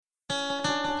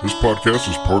This podcast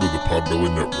is part of the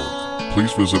Podbelly Network.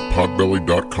 Please visit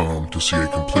podbelly.com to see a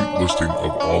complete listing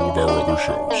of all of our other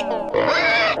shows.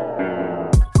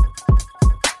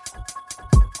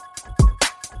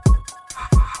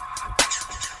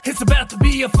 It's about to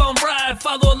be a fun ride.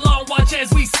 Follow along, watch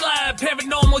as we slide.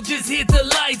 Paranormal just hit the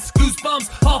lights.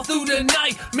 Goosebumps all through the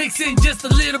night. Mixing just a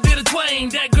little bit of twang.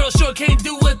 That girl sure can't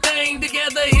do a thing.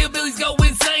 Together, hillbillies go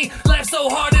insane. Laugh so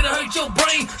hard it'll hurt your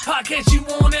brain. Podcast you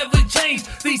won't ever change.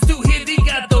 These two here, they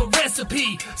got the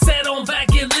recipe. Sit on back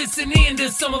and listen in to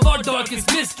some of our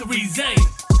darkest mysteries, eh?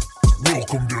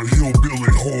 Welcome to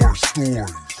Hillbilly Horror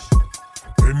Stories.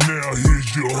 And now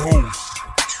here's your hosts,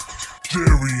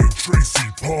 Jerry and Tracy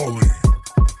Polly,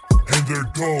 and their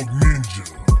dog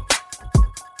Ninja.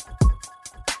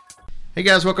 Hey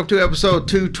guys, welcome to episode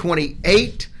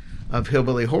 228 of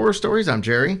Hillbilly Horror Stories. I'm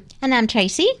Jerry. And I'm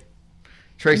Tracy.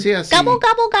 Tracy, I see... Gobble,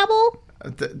 gobble, gobble.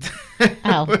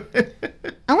 Oh.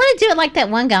 I want to do it like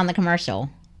that one guy on the commercial.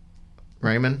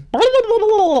 Raymond?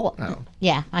 Oh.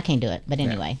 Yeah, I can't do it. But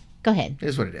anyway, Go ahead. It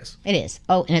is what it is. It is.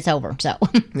 Oh, and it's over. So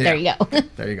there you go.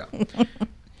 There you go.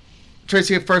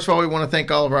 Tracy, first of all, we want to thank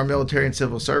all of our military and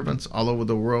civil servants all over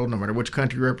the world, no matter which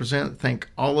country you represent. Thank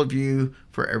all of you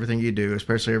for everything you do,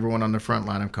 especially everyone on the front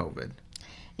line of COVID.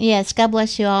 Yes, God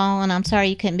bless you all, and I'm sorry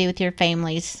you couldn't be with your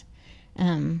families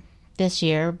this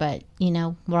year, but, you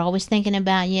know, we're always thinking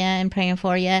about you and praying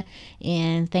for you,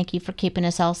 and thank you for keeping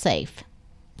us all safe.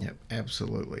 Yep,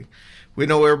 absolutely. We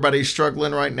know everybody's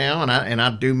struggling right now, and I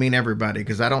do mean everybody,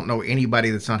 because I don't know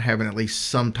anybody that's not having at least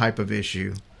some type of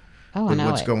issue. Oh, with I know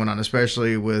what's going on,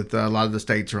 especially with a lot of the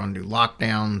states are on new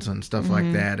lockdowns and stuff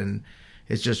like that, and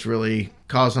it's just really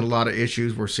causing a lot of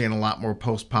issues. We're seeing a lot more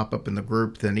posts pop up in the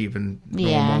group than even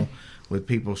normal with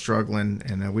people struggling,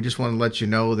 and we just want to let you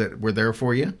know that we're there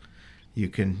for you. You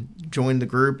can join the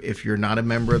group if you're not a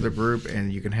member of the group,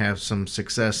 and you can have some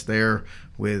success there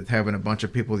with having a bunch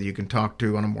of people that you can talk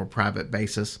to on a more private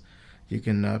basis. You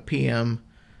can PM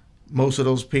most of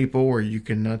those people, or you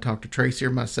can talk to Tracy or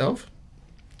myself.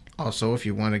 Also, if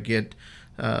you want to get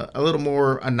a little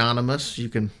more anonymous, you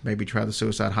can maybe try the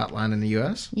suicide hotline in the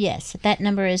U.S. Yes, that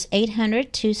number is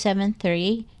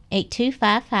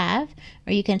 800-273-8255,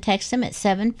 or you can text them at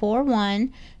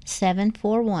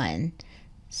 741-741.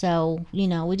 So, you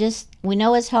know, we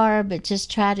know it's hard, but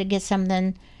just try to get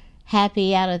something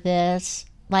happy out of this.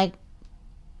 Like,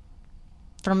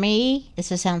 for me, this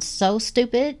sounds so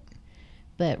stupid,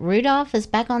 but Rudolph is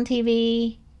back on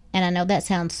TV. And I know that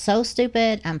sounds so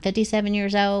stupid. I'm 57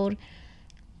 years old.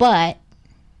 But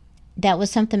that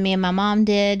was something me and my mom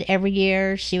did every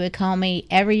year. She would call me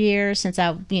every year since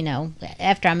I, you know,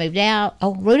 after I moved out.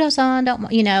 Oh, Rudolph's on,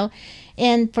 you know.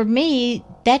 And for me,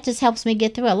 that just helps me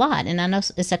get through a lot. And I know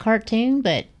it's a cartoon,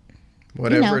 but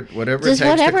whatever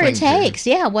it takes.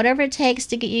 Yeah, whatever it takes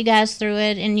to get you guys through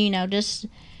it. And, you know, just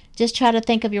try to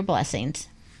think of your blessings.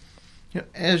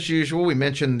 As usual, we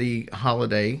mentioned the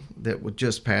holiday that would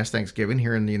just pass, Thanksgiving,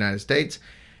 here in the United States.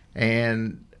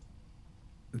 And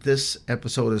this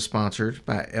episode is sponsored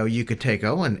by El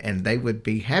Yucateco, and they would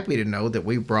be happy to know that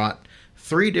we brought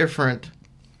 3 different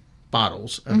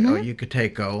bottles of El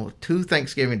Yucateco to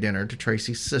Thanksgiving dinner to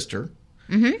Tracy's sister.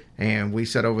 And we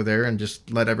sat over there and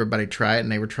just let everybody try it, and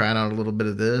they were trying on a little bit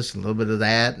of this and a little bit of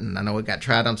that, and I know it got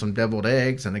tried on some deviled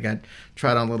eggs, and it got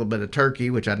tried on a little bit of turkey,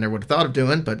 which I never would have thought of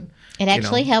doing, but it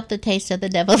actually helped the taste of the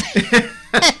deviled eggs.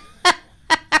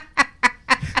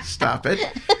 Stop it.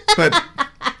 But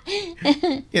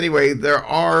anyway, there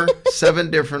are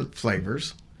 7 different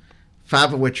flavors,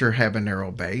 5 of which are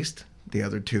habanero based. The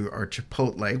other 2 are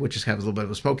chipotle, which just has a little bit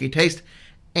of a smoky taste,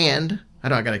 and I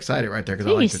know I got excited right there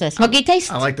because I like the smoky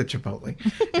taste. I like the chipotle,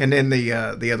 and then the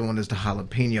other one is the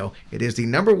jalapeno. It is the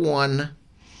number 1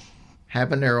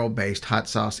 habanero based hot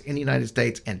sauce in the United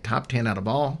States and top 10 out of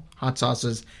all hot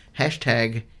sauces.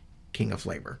 #King of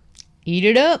Flavor. Eat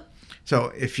it up.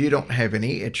 So if you don't have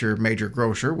any at your major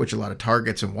grocer, which a lot of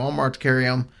Targets and Walmarts carry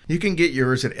them, you can get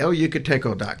yours at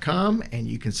elucateco.com, and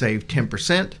you can save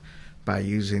 10% by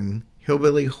using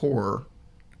Hillbilly Horror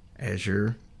as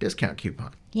your discount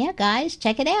coupon. Yeah, guys,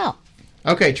 check it out.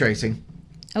 Okay, Tracy.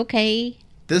 Okay.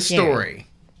 This story.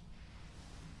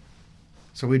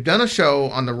 So we've done a show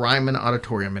on the Ryman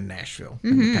Auditorium in Nashville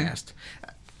in the past.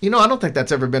 You know, I don't think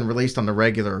that's ever been released on the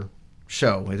regular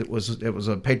show. It was a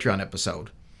Patreon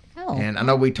episode. Oh. And I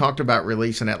know we talked about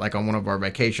releasing it like on one of our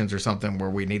vacations or something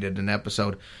where we needed an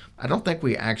episode. I don't think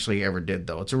we actually ever did,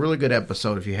 though. It's a really good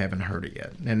episode if you haven't heard it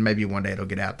yet. And maybe one day it'll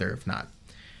get out there if not.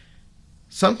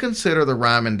 Some consider the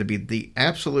Ryman to be the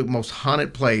absolute most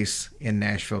haunted place in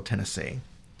Nashville, Tennessee.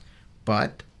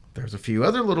 But there's a few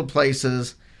other little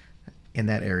places in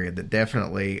that area that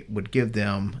definitely would give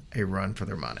them a run for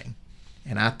their money.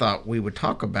 And I thought we would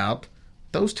talk about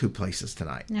those two places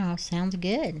tonight. Oh, sounds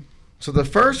good. So the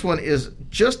first one is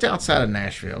just outside of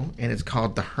Nashville, and it's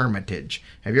called the Hermitage.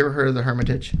 Have you ever heard of the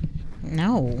Hermitage?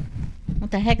 No. What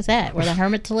the heck is that? Where the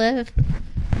hermits live?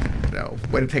 No.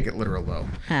 Way to take it literal, though.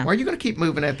 Oh. Why are you going to keep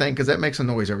moving that thing? Because that makes a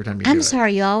noise every time you do it. I'm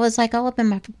sorry, you always like all up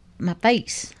in my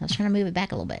face. I was trying to move it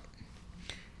back a little bit.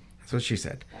 That's what she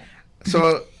said.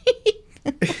 So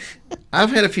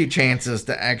I've had a few chances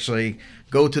to actually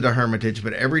go to the Hermitage,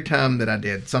 but every time that I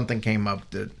did, something came up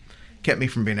that kept me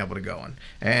from being able to go in.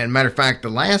 And matter of fact, the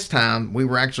last time we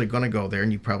were actually going to go there,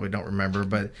 and you probably don't remember,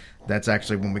 but that's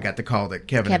actually when we got the call that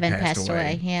Kevin had passed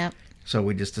away. Yeah. So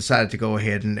we just decided to go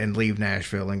ahead and leave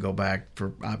Nashville and go back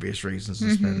for obvious reasons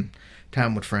and spend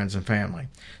time with friends and family.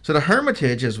 So the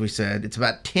Hermitage, as we said, it's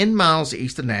about 10 miles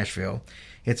east of Nashville.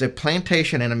 It's a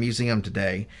plantation and a museum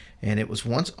today, and it was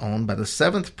once owned by the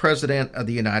 7th President of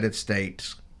the United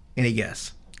States. Any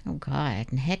guess? Oh, God.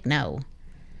 Heck no.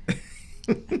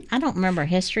 I don't remember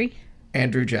history.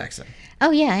 Andrew Jackson.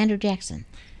 Oh, yeah, Andrew Jackson.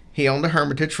 He owned the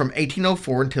Hermitage from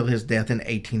 1804 until his death in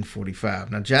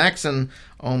 1845. Now, Jackson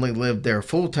only lived there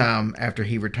full-time after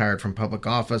he retired from public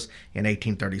office in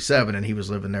 1837, and he was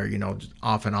living there,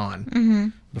 off and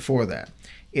on before that.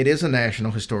 It is a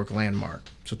National Historic Landmark.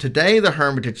 So today, the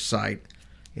Hermitage site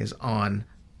is on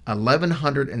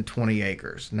 1,120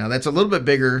 acres. Now, that's a little bit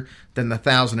bigger than the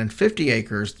 1,050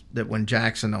 acres that when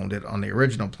Jackson owned it on the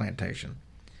original plantation.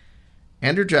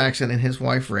 Andrew Jackson and his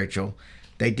wife, Rachel,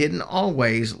 they didn't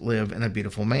always live in a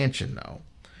beautiful mansion, though.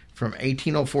 From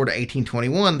 1804 to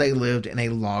 1821, they lived in a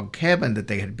log cabin that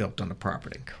they had built on the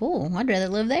property. Cool. I'd rather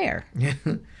live there.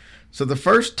 So the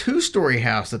first two-story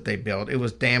house that they built, it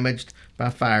was damaged by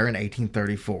fire in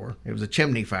 1834. It was a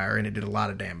chimney fire, and it did a lot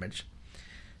of damage.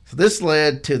 So this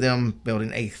led to them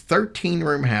building a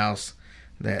 13-room house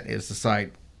that is the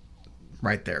site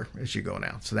right there as you go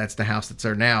now. So that's the house that's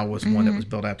there now was one that was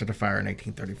built after the fire in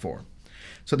 1834.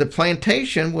 So the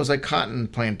plantation was a cotton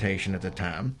plantation at the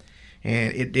time,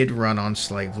 and it did run on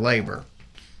slave labor.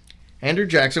 Andrew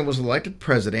Jackson was elected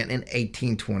president in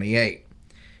 1828.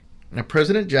 Now,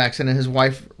 President Jackson and his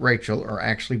wife Rachel are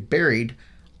actually buried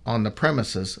on the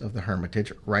premises of the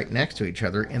Hermitage right next to each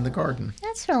other in the garden.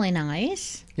 That's really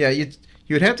nice. Yeah,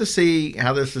 you'd have to see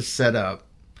how this is set up.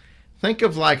 Think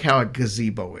of like how a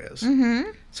gazebo is.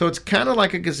 So it's kind of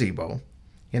like a gazebo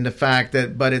in the fact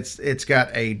that, but it's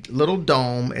got a little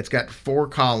dome. It's got 4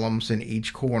 columns in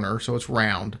each corner, so it's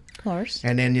round. Of course.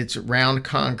 And then it's round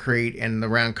concrete, and the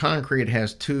round concrete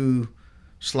has 2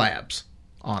 slabs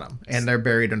on them, and they're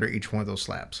buried under each one of those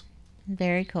slabs.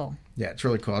 Very cool. Yeah, it's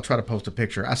really cool. I'll try to post a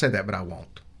picture. I say that, but I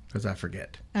won't because I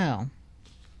forget. Oh.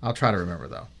 I'll try to remember,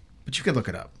 though. But you can look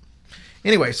it up.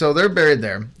 Anyway, so they're buried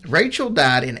there. Rachel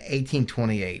died in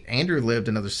 1828. Andrew lived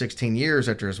another 16 years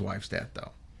after his wife's death,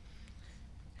 though.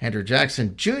 Andrew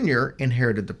Jackson Jr.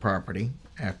 inherited the property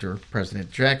after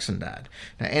President Jackson died.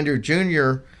 Now, Andrew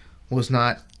Jr. was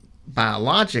not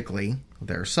biologically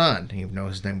their son, even though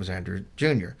his name was Andrew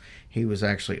Jr. He was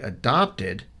actually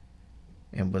adopted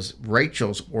and was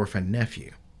Rachel's orphan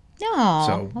nephew. Oh,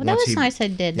 So well, that once was nice they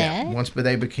did that. Once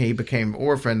he became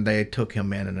orphan, they took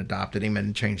him in and adopted him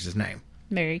and changed his name.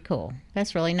 Very cool.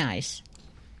 That's really nice.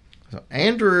 So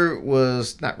Andrew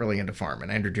was not really into farming,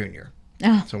 Andrew Jr.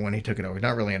 Oh, So when he took it over, he's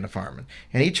not really into farming.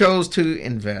 And he chose to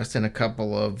invest in a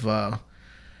couple of,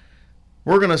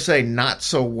 we're going to say, not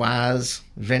so wise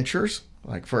ventures.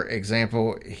 Like, for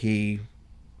example, he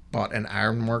bought an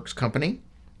ironworks company,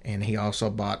 and he also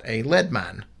bought a lead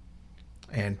mine.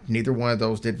 And neither one of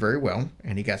those did very well.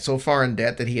 And he got so far in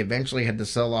debt that he eventually had to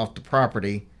sell off the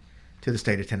property to the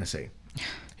state of Tennessee.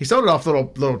 He sold it off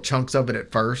little chunks of it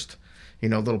at first.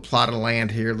 Little plot of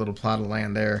land here, little plot of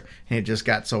land there. And it just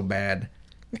got so bad.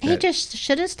 he just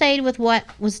should have stayed with what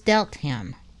was dealt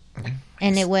him.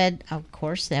 And it would, of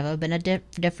course, that would have been a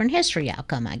different history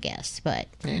outcome, I guess. But,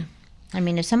 Yeah. I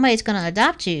mean, if somebody's going to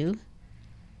adopt you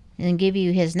and give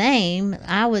you his name,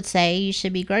 I would say you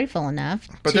should be grateful enough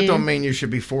But that don't mean you should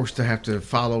be forced to have to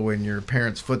follow in your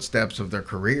parents' footsteps of their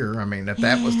career. I mean, if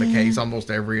that was the case,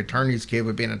 almost every attorney's kid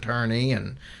would be an attorney,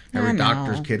 and every I know.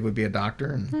 doctor's kid would be a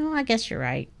doctor. And Well, I guess you're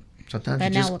right. sometimes But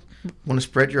you just now- want to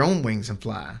spread your own wings and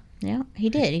fly. Yeah, he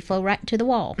did. He flew right into the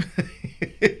wall.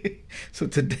 So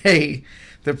today,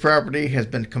 the property has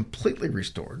been completely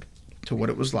restored to what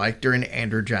it was like during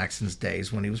Andrew Jackson's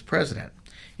days when he was president,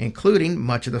 including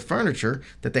much of the furniture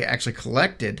that they actually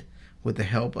collected with the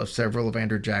help of several of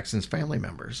Andrew Jackson's family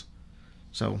members.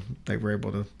 So they were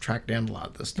able to track down a lot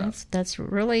of this stuff. That's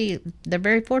really, they're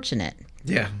very fortunate.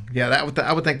 Yeah,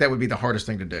 I would think that would be the hardest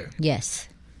thing to do. Yes.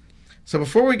 So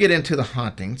before we get into the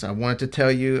hauntings, I wanted to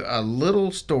tell you a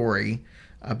little story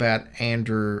about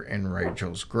Andrew and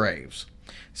Rachel's graves.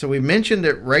 So we mentioned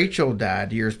that Rachel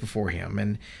died years before him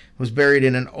and was buried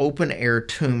in an open-air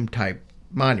tomb type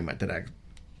monument that I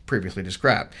previously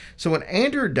described. So when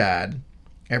Andrew died,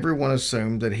 everyone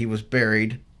assumed that he was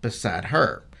buried beside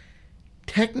her.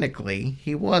 Technically,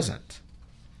 he wasn't.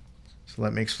 So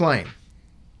let me explain.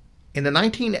 In the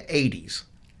 1980s,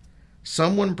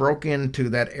 someone broke into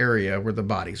that area where the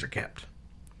bodies are kept.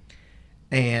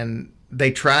 And they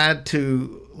tried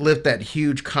to lift that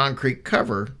huge concrete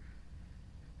cover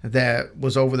that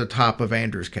was over the top of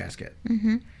Andrew's casket.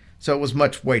 Mm-hmm. So it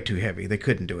was way too heavy. They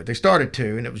couldn't do it. They started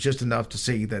to, and it was just enough to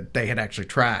see that they had actually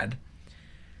tried.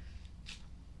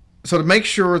 So to make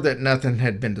sure that nothing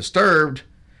had been disturbed,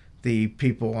 the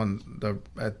people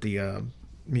at the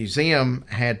museum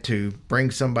had to bring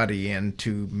somebody in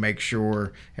to make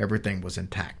sure everything was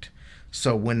intact.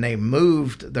 So when they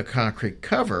moved the concrete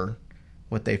cover,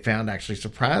 what they found actually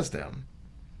surprised them.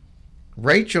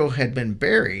 Rachel had been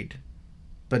buried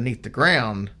beneath the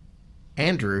ground.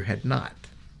 Andrew had not.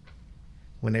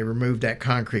 When they removed that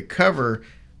concrete cover,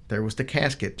 there was the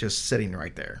casket just sitting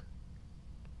right there.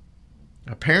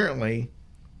 Apparently,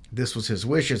 this was his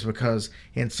wishes because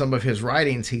in some of his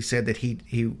writings, he said that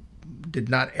he did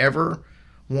not ever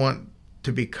want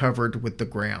to be covered with the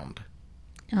ground.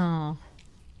 Oh.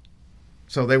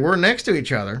 So they were next to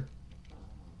each other,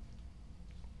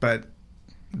 but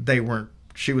they weren't.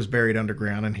 She was buried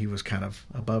underground and he was kind of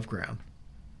above ground.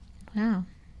 Wow.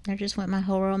 There just went my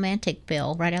whole romantic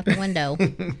bill right out the window.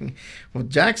 Well,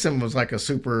 Jackson was like a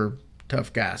super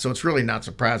tough guy, so it's really not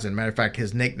surprising. Matter of fact,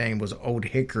 his nickname was Old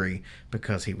Hickory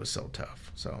because he was so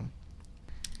tough. So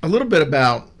a little bit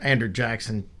about Andrew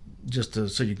Jackson,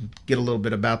 so you can get a little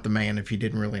bit about the man if you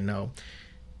didn't really know.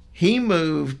 He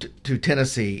moved to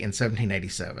Tennessee in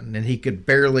 1787, and he could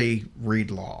barely read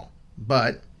law,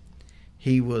 but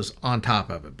he was on top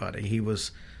of it, buddy. He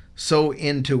was so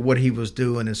into what he was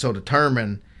doing and so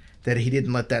determined that he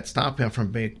didn't let that stop him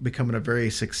from becoming a very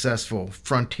successful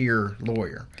frontier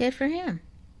lawyer. Good for him.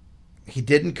 He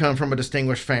didn't come from a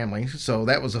distinguished family, so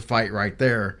that was a fight right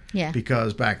there. Yeah.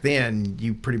 Because back then,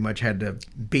 you pretty much had to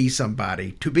be somebody,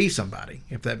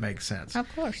 if that makes sense.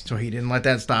 Of course. So he didn't let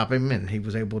that stop him, and he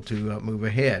was able to move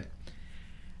ahead.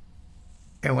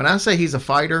 And when I say he's a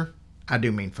fighter, I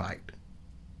do mean fight.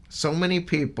 So many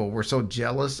people were so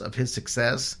jealous of his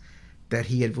success that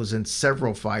he was in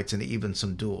several fights and even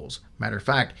some duels. Matter of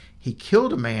fact, he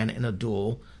killed a man in a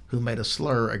duel who made a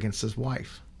slur against his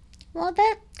wife. Well,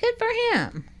 that's good for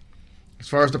him. As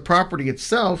far as the property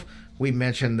itself, we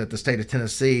mentioned that the state of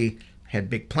Tennessee had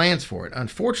big plans for it.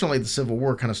 Unfortunately, the Civil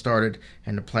War kind of started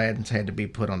and the plans had to be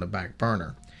put on the back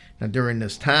burner. Now, during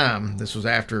this time, this was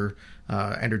after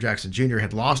Andrew Jackson Jr.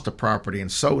 had lost the property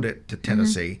and sold it to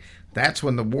Tennessee. Mm-hmm. That's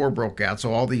when the war broke out,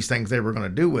 so all these things they were going to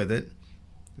do with it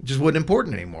just wasn't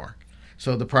important anymore.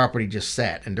 So the property just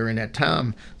sat, and during that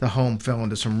time, the home fell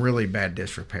into some really bad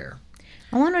disrepair.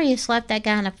 I wonder if you slapped that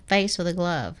guy in the face with a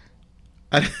glove.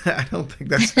 I don't think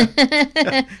that's how,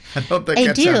 I don't think a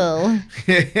that's duel.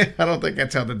 I don't think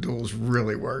that's how the duels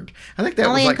really worked. I think that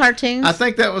Only was like in cartoons? I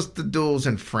think that was the duels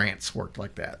in France worked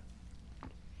like that.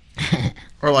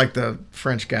 Or like the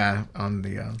French guy on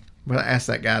the well, ask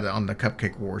that guy on the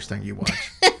Cupcake Wars thing you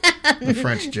watch. The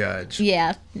French judge.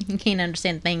 Yeah, you can't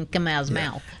understand a thing come out of his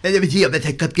mouth. Yeah, that's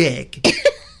a cupcake.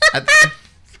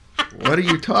 What are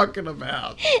you talking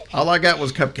about? All I got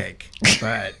was cupcake.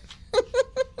 But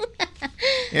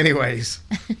anyways,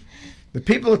 the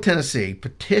people of Tennessee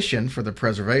petitioned for the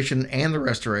preservation and the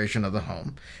restoration of the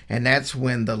home, and that's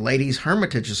when the Ladies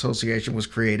Hermitage Association was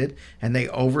created, and they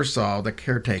oversaw the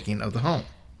caretaking of the home.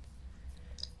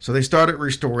 So they started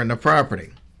restoring the property.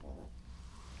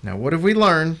 Now, what have we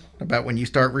learned about when you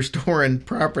start restoring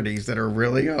properties that are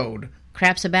really old?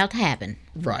 Crap's about to happen.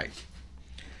 Right.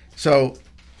 So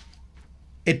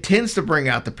it tends to bring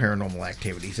out the paranormal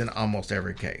activities in almost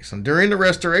every case. And during the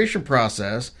restoration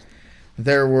process,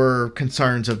 there were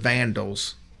concerns of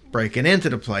vandals breaking into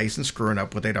the place and screwing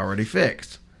up what they'd already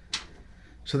fixed.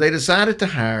 So they decided to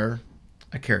hire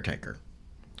a caretaker.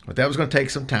 But that was going to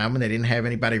take some time, and they didn't have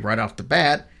anybody right off the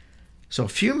bat. So a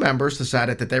few members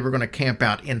decided that they were going to camp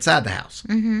out inside the house.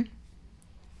 Mm-hmm.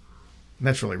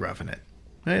 That's really roughing it.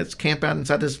 It's camp out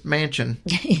inside this mansion.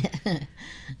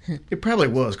 It probably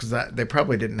was, because they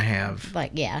probably didn't have,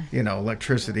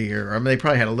 electricity, or I mean, they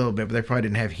probably had a little bit, but they probably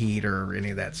didn't have heat or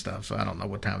any of that stuff. So I don't know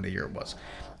what time of the year it was.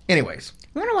 Anyways,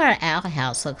 I wonder what an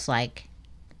outhouse looks like.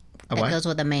 That goes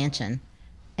with a mansion.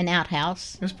 An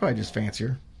outhouse. It's probably just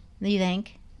fancier. Do you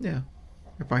think? Yeah.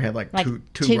 They probably had like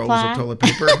two rolls ply? of toilet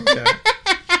paper.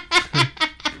 Yeah.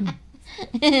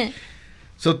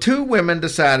 So 2 women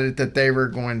decided that they were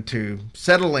going to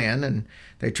settle in, and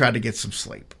they tried to get some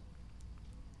sleep.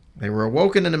 They were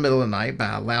awoken in the middle of the night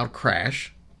by a loud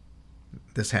crash.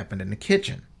 This happened in the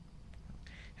kitchen.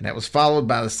 And that was followed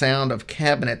by the sound of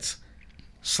cabinets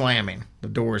slamming, the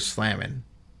doors slamming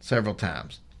several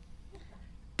times.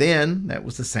 Then that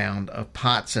was the sound of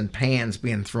pots and pans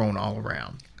being thrown all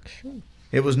around.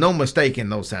 It was no mistaking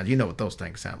those sounds. You know what those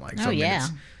things sound like. Oh, yeah.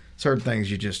 Certain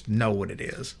things you just know what it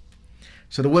is.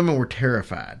 So the women were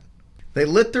terrified. They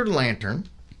lit their lantern.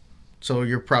 So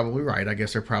you're probably right. I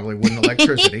guess there probably wasn't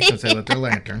electricity since they lit their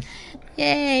lantern.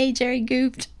 Yay, Jerry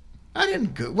goofed. I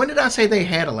didn't go. When did I say they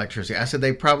had electricity? I said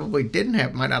they probably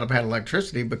might not have had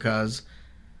electricity because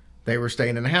they were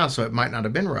staying in the house, so it might not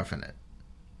have been roughing it.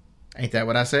 Ain't that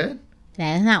what I said?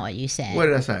 That's not what you said. What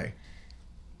did I say?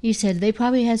 You said they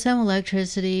probably had some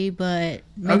electricity, but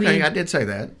maybe... Okay, I did say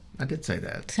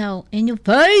that. So, in your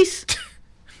face!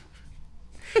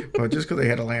 Well, just because they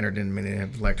had a lantern didn't mean they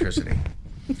had electricity.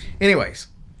 Anyways,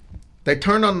 they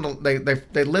turned on they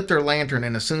lit their lantern,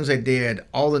 and as soon as they did,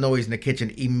 all the noise in the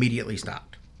kitchen immediately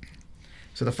stopped.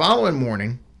 So the following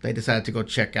morning, they decided to go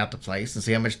check out the place and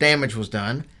see how much damage was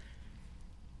done.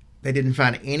 They didn't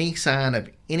find any sign of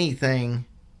anything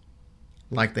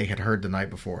like they had heard the night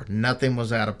before. Nothing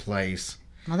was out of place.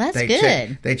 Well, that's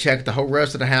good. They checked the whole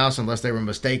rest of the house unless they were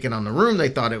mistaken on the room they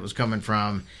thought it was coming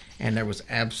from, and there was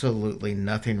absolutely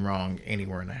nothing wrong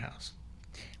anywhere in the house.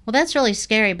 Well, that's really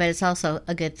scary, but it's also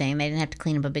a good thing. They didn't have to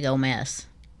clean up a big old mess.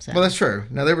 So. Well, that's true.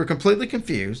 Now, they were completely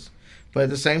confused, but at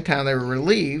the same time, they were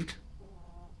relieved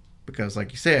because,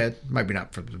 like you said, maybe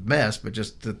not for the mess, but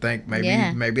just to think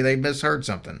maybe they misheard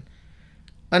something.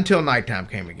 Until nighttime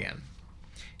came again.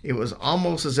 It was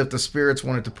almost as if the spirits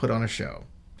wanted to put on a show.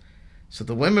 So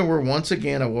the women were once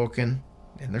again awoken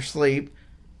in their sleep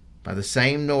by the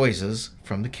same noises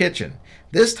from the kitchen.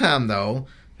 This time, though,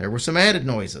 there were some added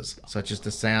noises, such as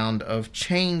the sound of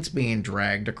chains being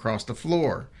dragged across the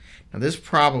floor. Now, this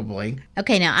probably...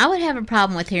 Okay, now, I would have a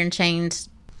problem with hearing chains.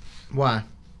 Why?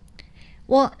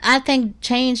 Well, I think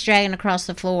chains dragging across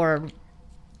the floor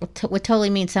would totally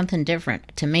mean something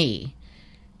different to me.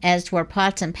 As to where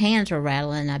pots and pans were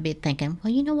rattling, I'd be thinking,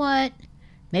 well, you know what?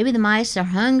 Maybe the mice are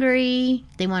hungry.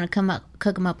 They want to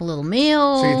cook them up a little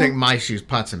meal. So you think mice use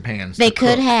pots and pans? They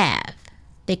could have.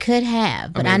 They could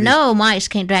have. But I know mice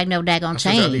can't drag no daggone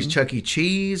chain. Are these Chuck E.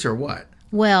 Cheese or what?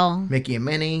 Well. Mickey and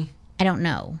Minnie? I don't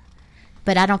know.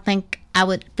 But I don't think I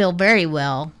would feel very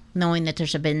well knowing that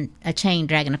there's been a chain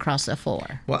dragging across the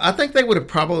floor. Well, I think they would have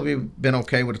probably been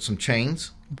okay with some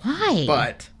chains. Why?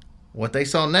 But what they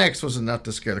saw next was enough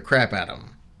to scare the crap out of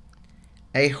them.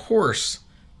 A horse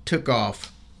took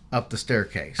off up the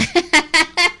staircase.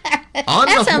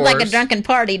 That sounds like a drunken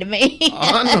party to me.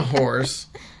 On the horse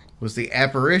was the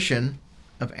apparition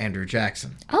of Andrew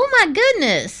Jackson. Oh my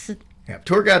goodness. Yeah,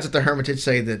 tour guides at the Hermitage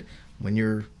say that when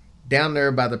you're down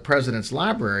there by the president's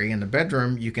library in the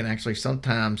bedroom, you can actually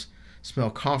sometimes smell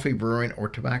coffee brewing or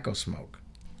tobacco smoke.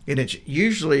 And it's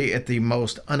usually at the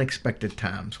most unexpected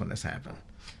times when this happens.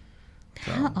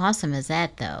 So. How awesome is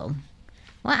that, though?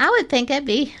 Well, I would think that'd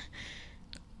be...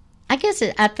 I guess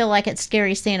I feel like it's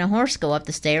scary seeing a horse go up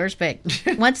the stairs, but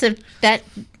once that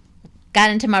got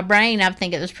into my brain, I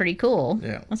think it was pretty cool.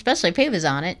 Yeah. Especially if he was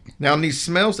on it. Now, on these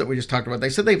smells that we just talked about, they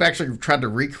said they've actually tried to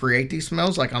recreate these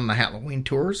smells, like on the Halloween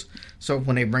tours. So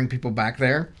when they bring people back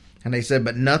there, and they said,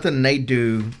 but nothing they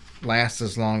do lasts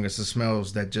as long as the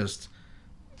smells that just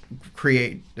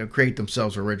create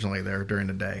themselves originally there during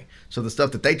the day. So the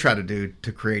stuff that they try to do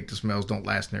to create the smells don't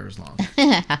last near as long.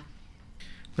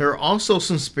 There are also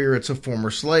some spirits of former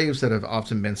slaves that have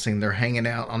often been seen there hanging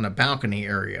out on the balcony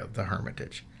area of the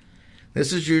Hermitage.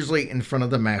 This is usually in front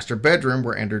of the master bedroom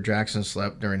where Andrew Jackson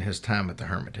slept during his time at the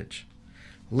Hermitage.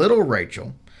 Little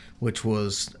Rachel, which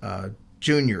was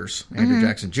Andrew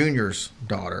Jackson Jr.'s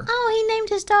daughter. Oh, he named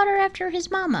his daughter after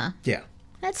his mama. Yeah.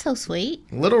 That's so sweet.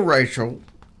 Little Rachel,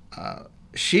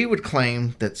 she would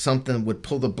claim that something would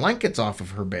pull the blankets off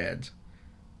of her bed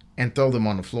and throw them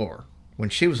on the floor when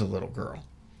she was a little girl.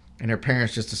 And her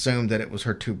parents just assumed that it was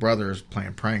her two brothers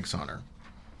playing pranks on her.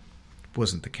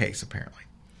 Wasn't the case, apparently.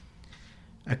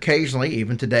 Occasionally,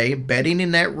 even today, bedding in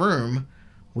that room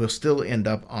will still end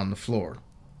up on the floor.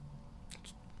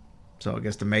 So I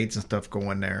guess the maids and stuff go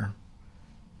in there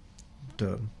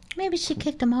to... Maybe she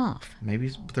kicked them off.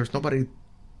 Maybe there's nobody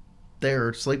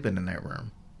there sleeping in that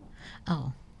room.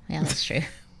 Oh, yeah, that's true.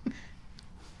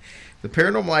 The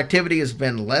paranormal activity has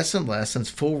been less and less since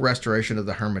full restoration of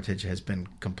the Hermitage has been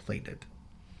completed.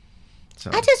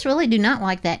 So I just really do not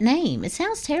like that name. It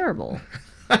sounds terrible.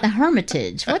 The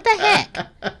Hermitage. What the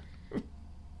heck?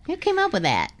 Who came up with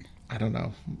that? I don't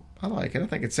know. I like it. I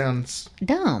think it sounds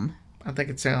dumb. I think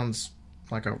it sounds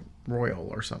like a royal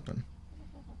or something.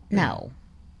 No.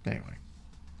 Anyway.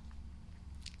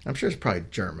 I'm sure it's probably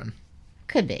German.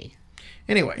 Could be.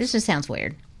 Anyway. This just sounds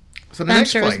weird. So I'm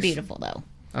sure it's beautiful, though.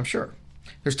 I'm sure.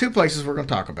 There's two places we're going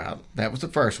to talk about. That was the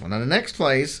first one. And the next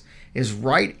place is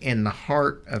right in the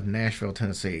heart of Nashville,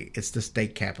 Tennessee. It's the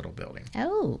State Capitol building.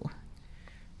 Oh.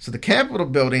 So the Capitol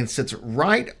building sits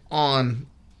right on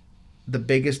the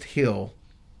biggest hill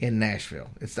in Nashville.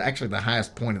 It's actually the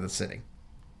highest point of the city.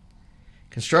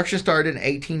 Construction started in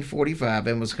 1845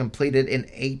 and was completed in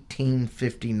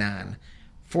 1859.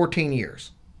 14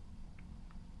 years.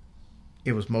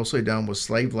 It was mostly done with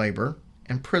slave labor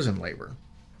and prison labor.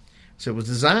 So it was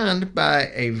designed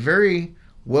by a very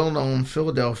well-known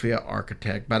Philadelphia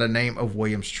architect by the name of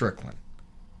William Strickland.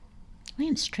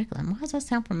 William Strickland? Why does that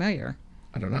sound familiar?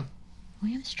 I don't know.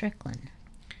 William Strickland.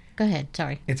 Go ahead,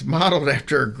 sorry. It's modeled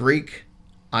after a Greek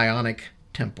Ionic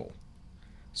temple.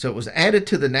 So it was added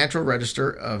to the Natural Register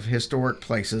of Historic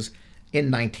Places in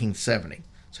 1970.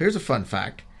 So here's a fun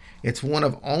fact. It's one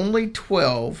of only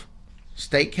 12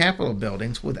 state capitol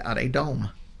buildings without a dome.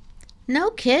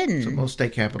 No kidding. So most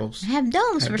state capitals have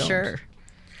domes for sure.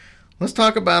 Let's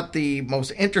talk about the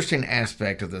most interesting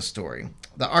aspect of this story,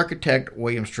 the architect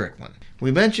William Strickland.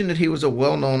 We mentioned that he was a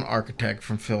well-known architect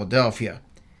from Philadelphia.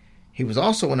 He was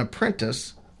also an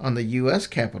apprentice on the U.S.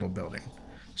 Capitol building.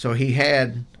 So he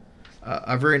had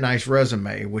a very nice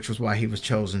resume, which was why he was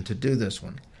chosen to do this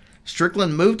one.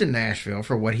 Strickland moved to Nashville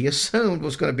for what he assumed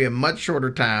was going to be a much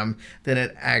shorter time than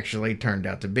it actually turned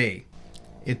out to be.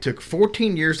 It took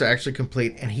 14 years to actually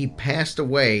complete, and he passed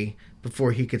away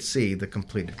before he could see the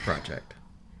completed project.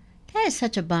 That is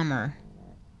such a bummer.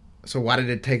 So why did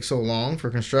it take so long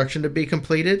for construction to be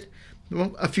completed?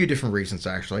 Well, a few different reasons,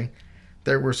 actually.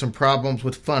 There were some problems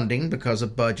with funding because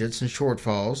of budgets and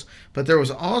shortfalls, but there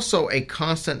was also a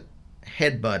constant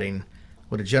headbutting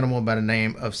with a gentleman by the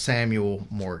name of Samuel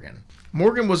Morgan.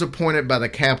 Morgan was appointed by the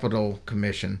Capitol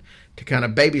Commission to kind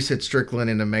of babysit Strickland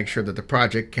and to make sure that the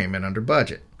project came in under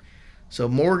budget. So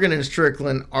Morgan and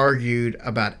Strickland argued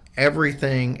about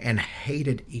everything and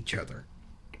hated each other.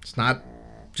 It's not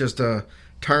just a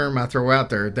term I throw out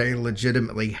there. They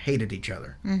legitimately hated each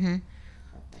other. Mm-hmm.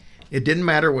 It didn't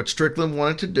matter what Strickland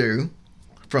wanted to do,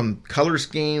 from color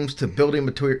schemes to building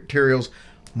materials,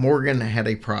 Morgan had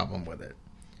a problem with it.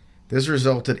 This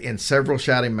resulted in several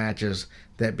shouting matches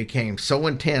that became so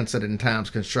intense that in times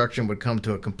construction would come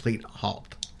to a complete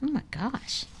halt. Oh my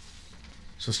gosh.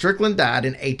 So Strickland died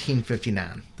in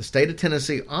 1859. The state of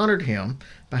Tennessee honored him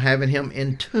by having him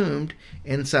entombed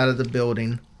inside of the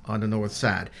building on the north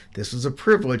side. This was a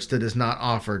privilege that is not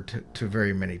offered to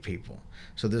very many people.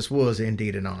 So this was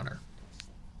indeed an honor.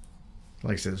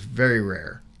 Like I said, it's very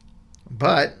rare.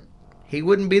 But he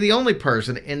wouldn't be the only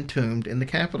person entombed in the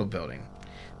Capitol building.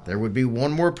 There would be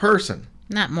one more person.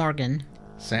 Not Morgan.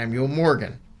 Samuel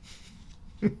Morgan.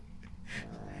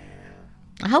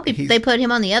 I hope they put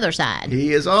him on the other side.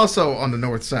 He is also on the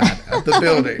north side of the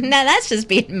building. Now that's just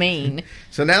being mean.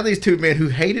 So now these two men who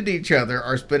hated each other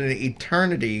are spending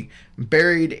eternity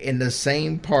buried in the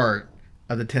same part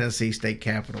of the Tennessee State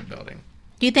Capitol building.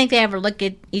 Do you think they ever look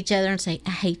at each other and say,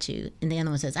 I hate you? And the other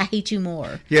one says, I hate you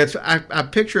more. Yeah, I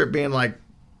picture it being like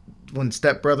when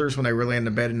stepbrothers, when they were laying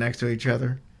in bed next to each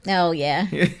other. Oh, yeah.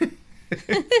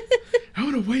 I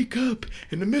want to wake up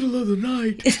in the middle of the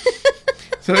night.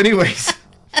 So anyways,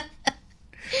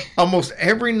 almost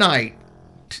every night,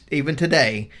 even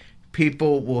today,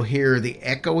 people will hear the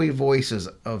echoey voices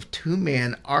of two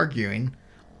men arguing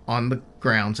on the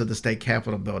grounds of the State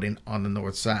Capitol building on the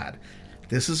north side.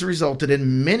 This has resulted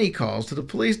in many calls to the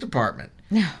police department.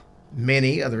 No.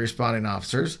 Many of the responding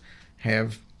officers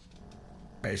have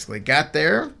basically got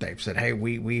there. They've said, hey,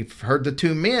 we've heard the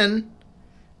two men.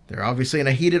 They're obviously in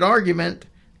a heated argument,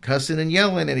 cussing and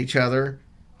yelling at each other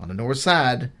on the north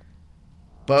side,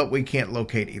 but we can't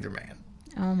locate either man.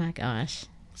 Oh, my gosh.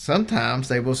 Sometimes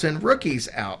they will send rookies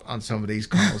out on some of these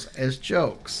calls as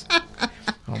jokes.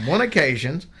 On one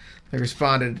occasion, the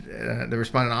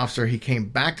responding officer, he came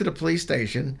back to the police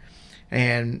station,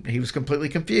 and he was completely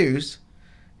confused.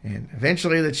 And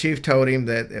eventually the chief told him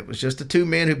that it was just the two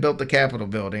men who built the Capitol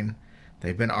building.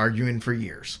 They've been arguing for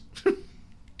years.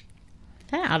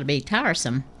 That ought to be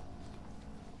tiresome.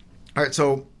 All right,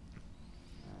 so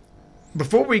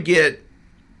before we get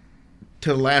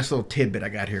to the last little tidbit I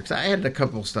got here, because I added a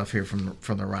couple of stuff here from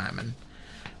the Ryman,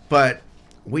 but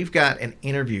we've got an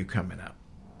interview coming up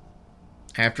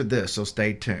after this, so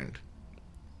stay tuned.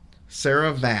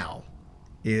 Sarah Val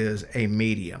is a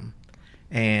medium,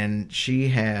 and she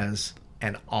has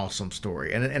an awesome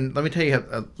story. And let me tell you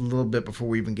a little bit before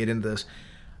we even get into this.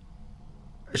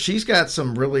 She's got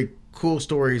some really cool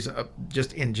stories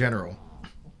just in general.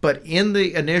 But in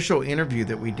the initial interview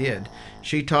that we did,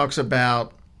 she talks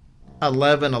about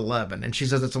 11/11. And she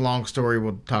says it's a long story.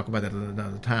 We'll talk about that at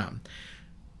another time.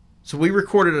 So we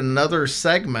recorded another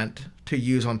segment to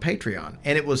use on Patreon.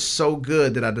 And it was so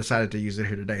good that I decided to use it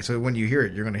here today. So when you hear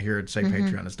it, you're going to hear it say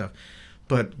Patreon and stuff.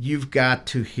 But you've got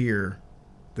to hear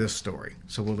this story.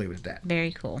 So we'll leave it at that.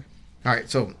 Very cool. All right.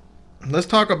 So let's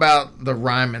talk about the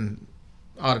Ryman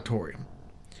Auditorium.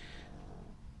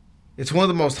 It's one of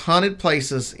the most haunted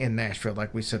places in Nashville,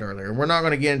 like we said earlier. We're not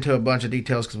going to get into a bunch of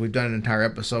details because we've done an entire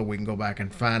episode. We can go back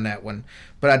and find that one.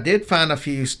 But I did find a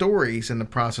few stories in the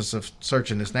process of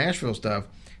searching this Nashville stuff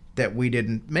that we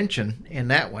didn't mention in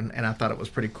that one, and I thought it was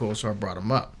pretty cool, so I brought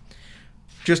them up.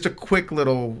 Just a quick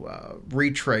little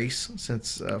retrace,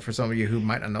 since for some of you who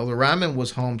might not know, the Ryman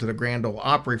was home to the Grand Ole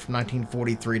Opry from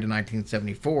 1943 to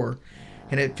 1974.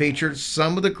 And it featured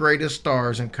some of the greatest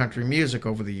stars in country music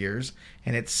over the years,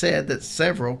 and it's said that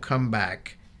several come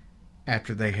back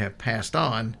after they have passed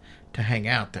on to hang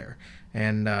out there.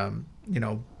 And,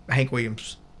 Hank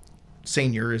Williams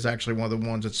Sr. is actually one of the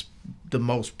ones that's the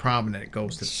most prominent. It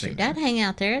goes to the senior. I'd hang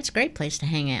out there. It's a great place to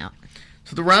hang out.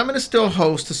 So the Ryman is still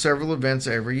host to several events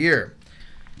every year.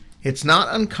 It's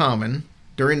not uncommon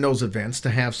during those events to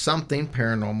have something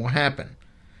paranormal happen.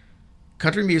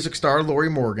 Country music star Lori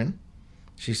Morgan,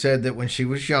 she said that when she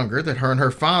was younger, that her and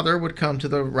her father would come to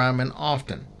the Ryman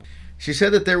often. She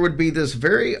said that there would be this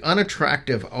very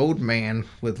unattractive old man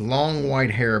with long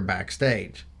white hair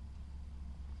backstage.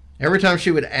 Every time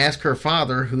she would ask her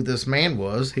father who this man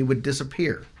was, he would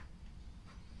disappear.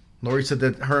 Lori said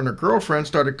that her and her girlfriend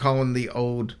started calling the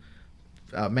old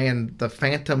man the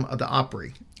Phantom of the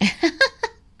Opry.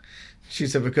 She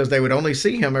said because they would only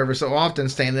see him ever so often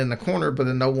standing in the corner, but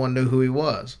then no one knew who he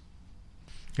was.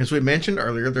 As we mentioned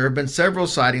earlier, there have been several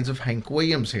sightings of Hank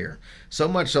Williams here, so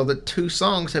much so that 2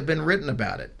 songs have been written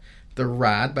about it. The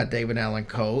Ride by David Allan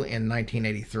Coe in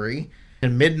 1983,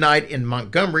 and Midnight in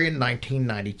Montgomery in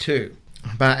 1992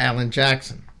 by Alan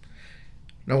Jackson.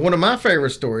 Now, one of my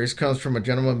favorite stories comes from a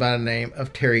gentleman by the name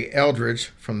of Terry Eldridge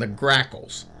from the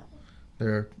Grackles.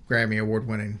 They're a Grammy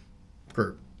Award-winning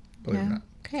group, believe it or not.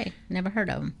 Okay, never heard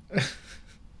of them.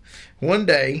 One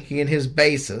day, he and his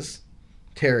bassist,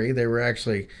 Terry,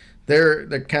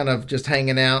 they're kind of just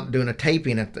hanging out, doing a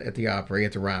taping at the Opry,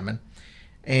 at the Ryman.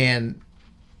 And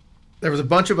there was a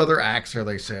bunch of other acts there,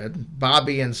 they said.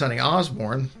 Bobby and Sonny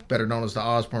Osborne, better known as the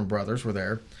Osborne Brothers, were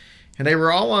there. And they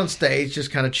were all on stage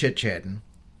just kind of chit-chatting.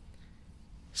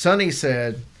 Sonny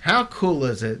said, "How cool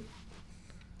is it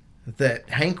that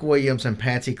Hank Williams and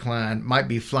Patsy Cline might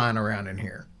be flying around in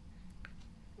here?"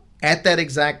 At that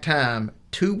exact time,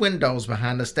 2 windows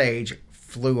behind the stage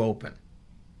flew open.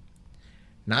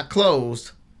 Not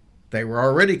closed. They were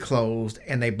already closed,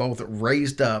 and they both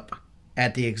raised up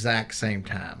at the exact same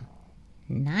time.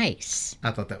 Nice.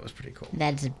 I thought that was pretty cool.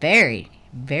 That's very,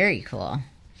 very cool.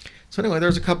 So anyway,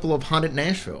 there's a couple of haunted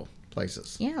Nashville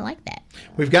places. Yeah, I like that.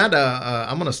 We've got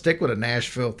I'm going to stick with a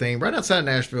Nashville theme. Right outside of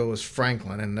Nashville was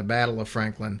Franklin, and the Battle of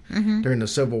Franklin during the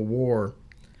Civil War.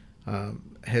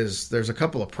 There's a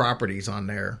couple of properties on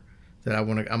there that I'm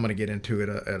going to get into at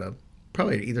a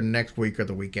probably either next week or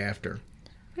the week after.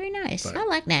 Very nice. I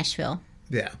like Nashville.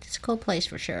 Yeah. It's a cool place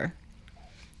for sure.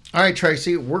 All right,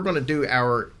 Tracy, we're going to do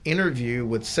our interview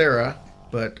with Sarah,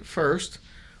 but first,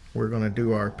 we're going to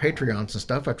do our Patreons and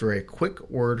stuff after a quick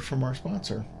word from our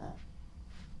sponsor.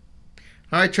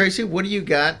 All right, Tracy, what do you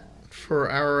got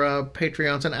for our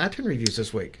Patreons and iTunes reviews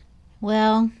this week?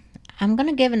 Well, I'm going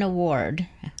to give an award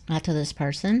out to this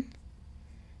person,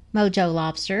 Mojo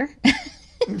Lobster.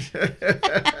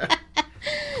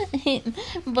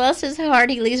 Bless his heart,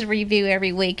 he leaves a review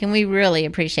every week, and we really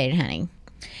appreciate it, honey.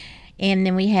 And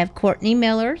then we have Courtney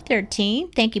Miller,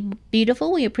 13. Thank you,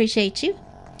 beautiful. We appreciate you.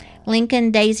 Lincoln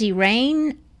Daisy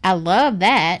Rain. I love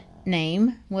that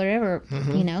name. Whatever,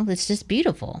 it's just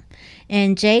beautiful.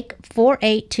 And Jake,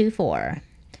 4824.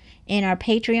 And our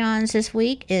Patreons this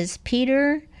week is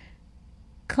Peter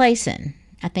Clayson.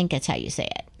 I think that's how you say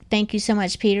it. Thank you so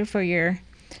much, Peter, for your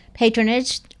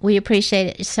patronage. We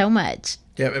appreciate it so much.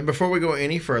 Yeah, and before we go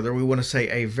any further, we want to say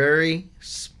a very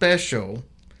special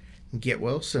get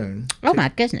well soon. Oh, my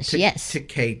goodness, yes. To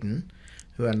Caden,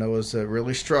 who I know has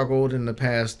really struggled in the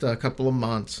past couple of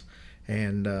months.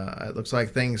 And it looks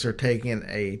like things are taking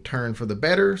a turn for the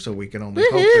better, so we can only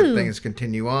hope that things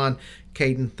continue on.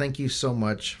 Caden, thank you so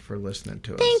much for listening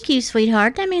to us. Thank you,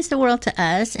 sweetheart. That means the world to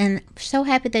us. And so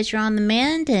happy that you're on the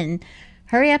mend and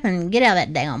hurry up and get out of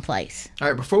that damn place. All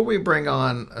right, before we bring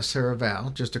on Sarah Val,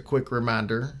 just a quick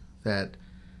reminder that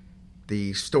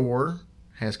the store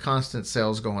has constant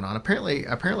sales going on.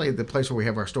 Apparently the place where we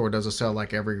have our store does a sale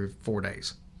like every 4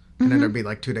 days. And then there'd be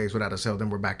like 2 days without a sale, then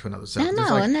we're back to another sale. I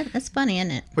know, like, and that's funny,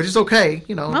 isn't it? Which is okay,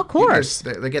 Of course.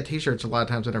 They get T-shirts a lot of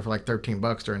times in there for like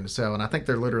 $13 during the sale, and I think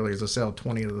there literally is a sale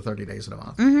 20 of the 30 days of the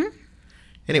month. Mm-hmm.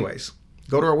 Anyways,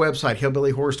 go to our website,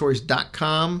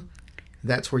 hillbillyhorrorstories.com.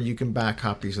 That's where you can buy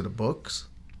copies of the books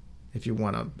if you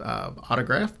want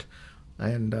autographed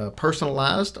and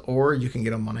personalized, or you can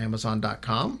get them on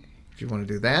Amazon.com if you want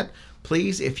to do that.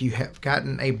 Please, if you have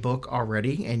gotten a book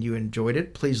already and you enjoyed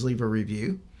it, please leave a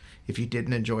review. If you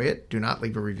didn't enjoy it, do not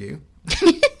leave a review.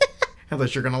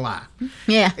 Unless you're going to lie.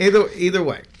 Yeah. Either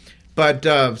way. But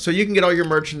so you can get all your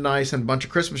merchandise and a bunch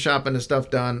of Christmas shopping and stuff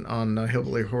done on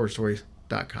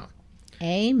hillbillyhorrorstories.com.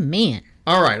 Amen.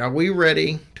 All right. Are we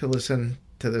ready to listen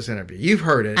to this interview? You've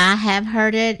heard it. I have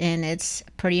heard it, and it's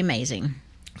pretty amazing.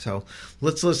 So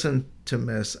let's listen to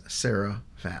Miss Sarah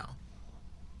Val.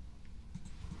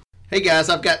 Hey guys,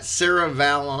 I've got Sarah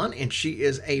Val on, and she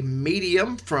is a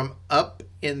medium from up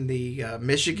in the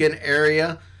Michigan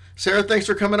area. Sarah, thanks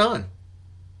for coming on.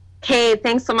 Hey,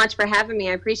 thanks so much for having me.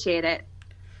 I appreciate it.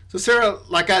 So Sarah,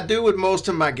 like I do with most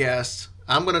of my guests,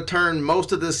 I'm going to turn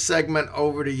most of this segment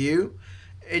over to you.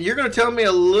 And you're going to tell me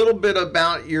a little bit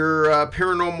about your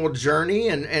paranormal journey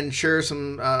and share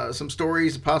some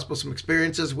stories, possible some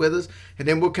experiences with us. And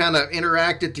then we'll kind of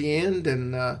interact at the end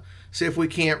and see if we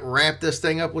can't wrap this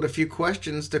thing up with a few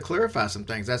questions to clarify some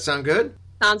things. That sound good?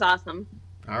 Sounds awesome.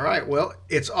 All right. Well,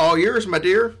 it's all yours, my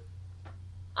dear.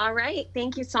 All right.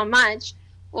 Thank you so much.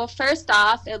 Well, first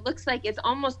off, it looks like it's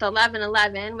almost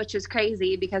 11/11, which is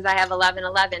crazy because I have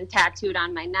 11/11 tattooed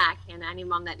on my neck. And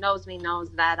anyone that knows me knows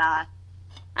that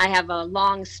I have a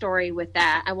long story with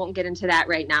that. I won't get into that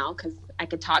right now because I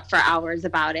could talk for hours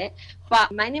about it.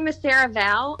 But my name is Sarah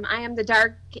Val. I am the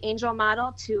Dark Angel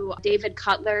model to David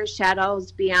Cutler's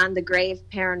Shadows Beyond the Grave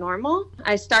Paranormal.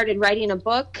 I started writing a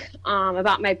book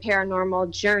about my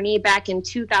paranormal journey back in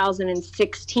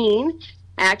 2016.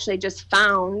 I actually just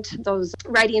found those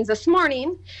writings this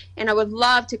morning, and I would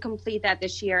love to complete that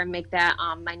this year and make that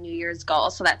my New Year's goal.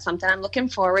 So that's something I'm looking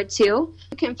forward to.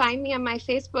 You can find me on my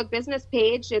Facebook business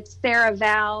page. It's Sarah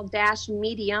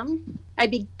Val-Medium. I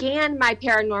began my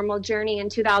paranormal journey in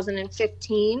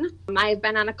 2015. I've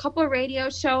been on a couple radio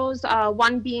shows,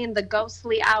 one being the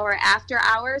Ghostly Hour After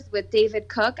Hours with David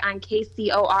Cook on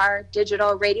KCOR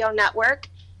Digital Radio Network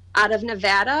out of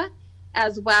Nevada,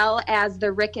 as well as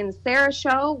the Rick and Sarah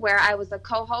Show, where I was a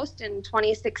co-host in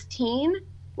 2016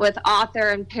 with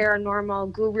author and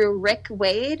paranormal guru Rick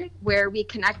Wade, where we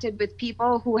connected with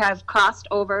people who have crossed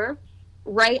over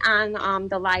right on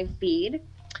the live feed.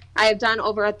 I have done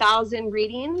over 1,000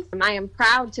 readings. I am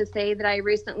proud to say that I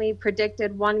recently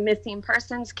predicted one missing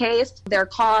person's case, their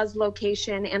cause,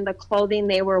 location, and the clothing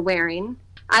they were wearing.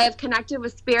 I have connected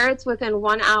with spirits within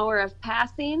 1 hour of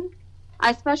passing.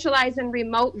 I specialize in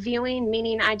remote viewing,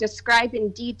 meaning I describe in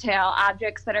detail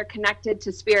objects that are connected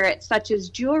to spirits, such as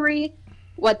jewelry,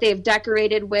 what they've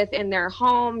decorated with in their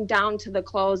home, down to the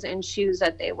clothes and shoes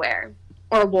that they wear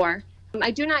or wore.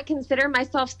 I do not consider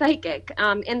myself psychic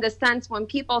in the sense when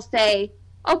people say,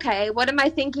 okay, what am I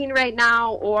thinking right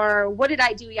now? Or what did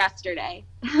I do yesterday?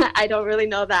 I don't really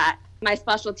know that. My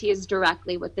specialty is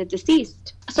directly with the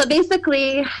deceased. So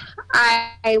basically,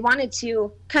 I wanted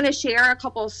to kind of share a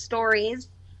couple of stories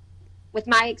with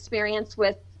my experience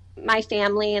with my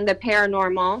family and the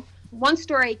paranormal. One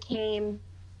story came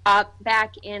up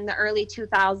back in the early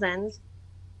 2000s.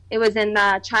 It was in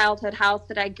the childhood house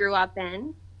that I grew up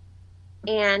in.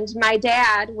 And my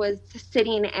dad was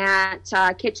sitting at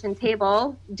a kitchen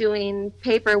table doing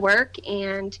paperwork,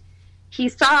 and he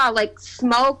saw like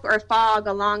smoke or fog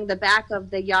along the back of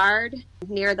the yard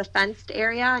near the fenced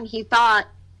area, and he thought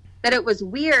that it was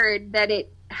weird that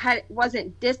it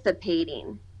wasn't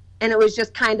dissipating, and it was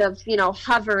just kind of,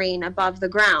 hovering above the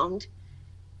ground.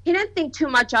 He didn't think too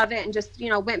much of it and just,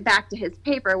 went back to his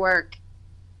paperwork.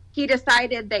 He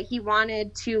decided that he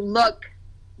wanted to look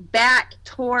back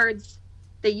towards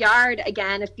the yard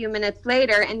again a few minutes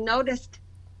later and noticed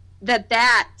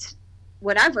that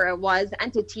whatever it was,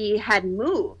 entity had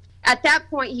moved. At that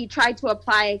point, he tried to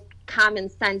apply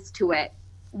common sense to it.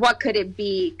 What could it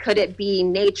be? Could it be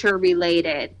nature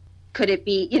related? Could it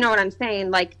be, you know what I'm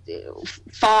saying, like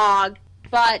fog?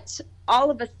 But all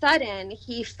of a sudden,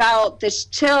 he felt this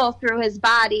chill through his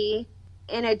body,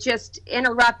 and it just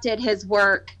interrupted his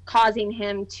work, causing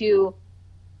him to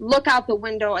look out the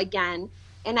window again.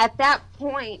 And at that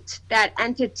point, that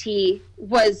entity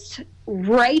was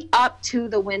right up to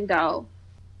the window,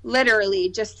 literally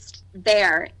just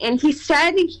there. And he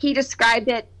said he described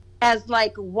it as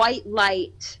like white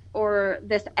light or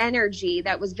this energy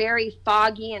that was very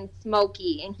foggy and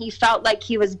smoky. And he felt like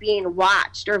he was being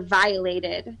watched or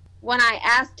violated. When I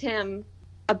asked him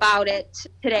about it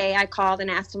today, I called and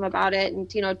asked him about it, and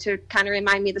to kind of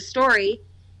remind me the story.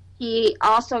 He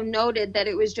also noted that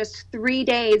it was just 3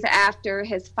 days after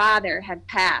his father had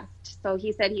passed. So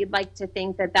he said he'd like to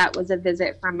think that that was a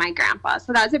visit from my grandpa.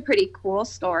 So that's a pretty cool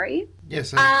story.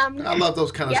 Yes, I love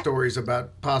those kind of stories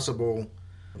about possible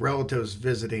relatives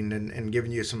visiting and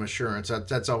giving you some assurance.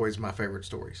 That's always my favorite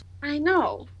stories. I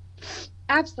know.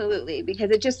 Absolutely, because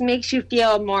it just makes you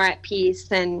feel more at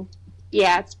peace, and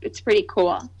yeah, it's pretty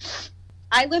cool.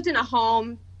 I lived in a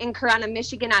home in Corona,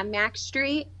 Michigan on Mack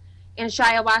Street in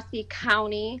Shiawassee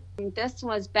County. This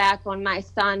was back when my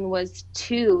son was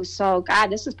 2, so God,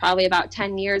 this was probably about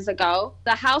 10 years ago.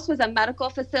 The house was a medical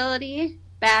facility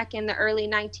back in the early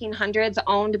 1900s,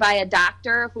 owned by a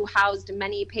doctor who housed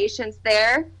many patients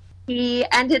there. He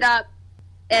ended up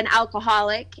an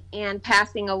alcoholic and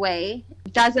passing away.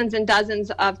 Dozens and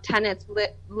dozens of tenants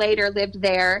later lived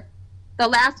there. The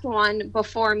last one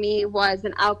before me was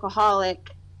an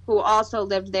alcoholic who also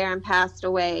lived there and passed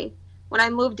away. When I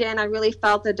moved in, I really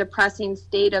felt the depressing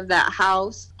state of that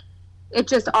house. It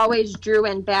just always drew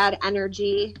in bad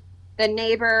energy. The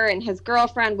neighbor and his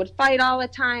girlfriend would fight all the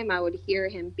time. I would hear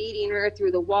him beating her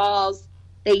through the walls.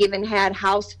 They even had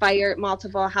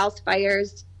multiple house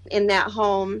fires in that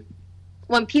home.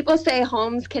 When people say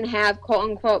homes can have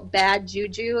quote-unquote bad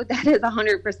juju, that is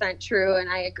 100% true, and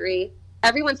I agree.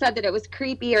 Everyone said that it was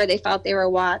creepy or they felt they were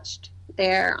watched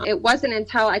there. It wasn't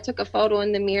until I took a photo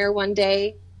in the mirror one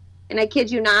day, and I kid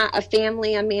you not, a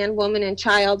family, a man, woman, and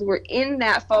child were in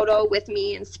that photo with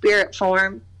me in spirit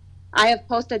form. I have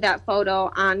posted that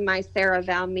photo on my Sarah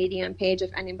Val Medium page if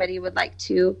anybody would like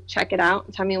to check it out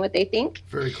and tell me what they think.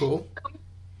 Very cool.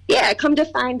 Yeah, come to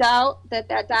find out that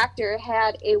doctor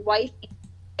had a wife and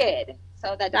kid.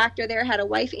 So that doctor there had a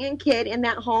wife and kid in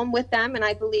that home with them, and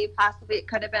I believe possibly it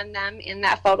could have been them in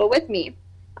that photo with me.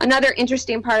 Another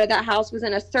interesting part of that house was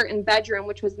in a certain bedroom,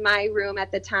 which was my room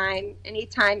at the time.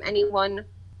 Anytime anyone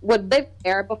would live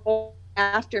there before or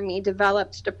after me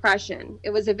developed depression. It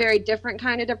was a very different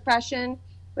kind of depression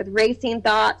with racing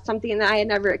thoughts, something that I had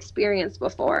never experienced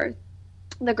before.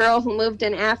 The girl who moved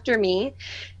in after me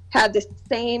had the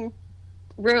same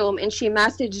room, and she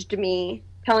messaged me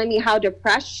telling me how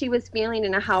depressed she was feeling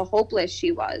and how hopeless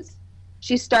she was.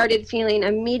 She started feeling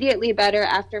immediately better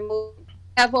after moving.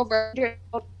 I have over 100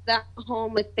 that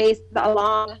home with faces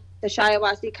along the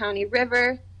Shiawassee County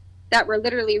River that were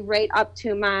literally right up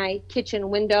to my kitchen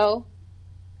window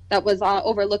that was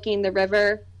overlooking the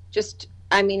river.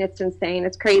 It's insane.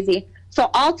 It's crazy. So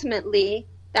ultimately,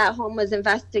 that home was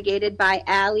investigated by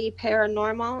Alley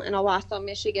Paranormal in Owasso,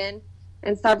 Michigan.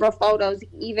 And several photos,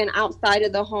 even outside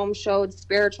of the home, showed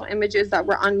spiritual images that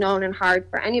were unknown and hard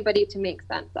for anybody to make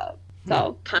sense of.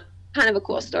 So, kind of a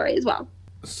cool story as well.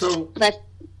 So,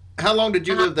 how long did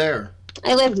you live there?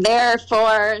 I lived there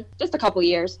for just a couple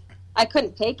years. I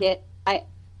couldn't take it. I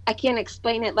can't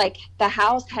explain it. Like, the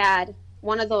house had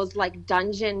one of those, like,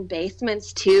 dungeon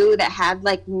basements, too, that had,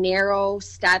 like, narrow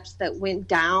steps that went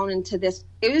down into this.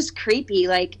 It was creepy.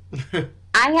 Like,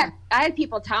 I had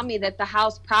people tell me that the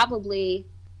house probably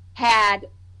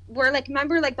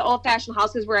remember like the old fashioned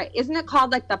houses where, isn't it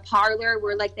called like the parlor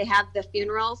where like they have the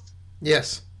funerals?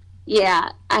 Yes.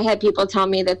 Yeah. I had people tell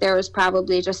me that there was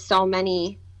probably just so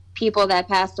many people that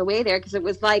passed away there because it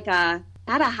was like not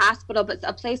a hospital, but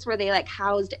a place where they like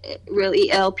housed really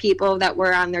ill people that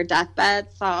were on their deathbed.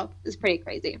 So it was pretty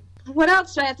crazy. What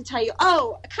else do I have to tell you?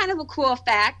 Oh, kind of a cool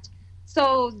fact.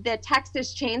 So the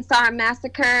Texas Chainsaw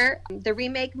Massacre, the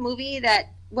remake movie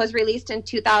that was released in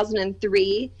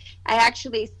 2003, I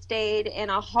actually stayed in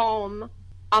a home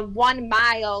 1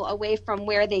 mile away from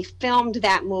where they filmed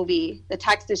that movie, the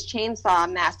Texas Chainsaw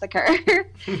Massacre.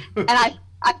 And I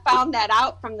found that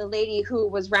out from the lady who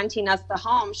was renting us the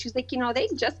home. She was like, they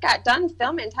just got done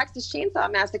filming Texas Chainsaw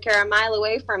Massacre 1 mile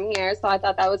away from here. So I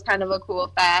thought that was kind of a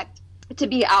cool fact. To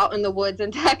be out in the woods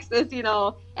in Texas, and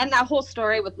that whole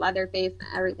story with Leatherface and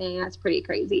everything, that's pretty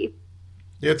crazy.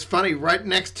 Yeah, it's funny. Right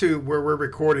next to where we're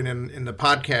recording in the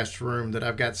podcast room that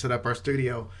I've got set up, our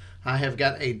studio, I have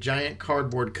got a giant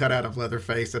cardboard cutout of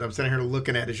Leatherface that I'm sitting here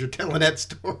looking at as you're telling that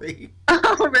story.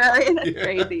 Oh, really? That's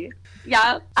crazy.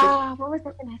 Yeah. What was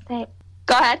I going to say?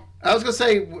 Go ahead. I was going to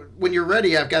say, when you're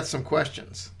ready, I've got some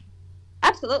questions.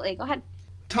 Absolutely. Go ahead.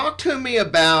 Talk to me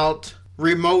about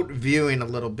remote viewing a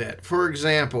little bit. For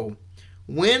example,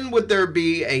 when would there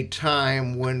be a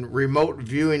time when remote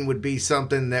viewing would be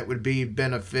something that would be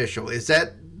beneficial? Is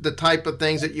that the type of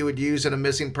things that you would use in a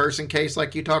missing person case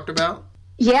like you talked about?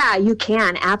 Yeah, you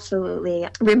can, absolutely.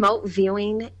 Remote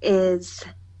viewing is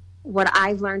what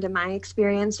I've learned in my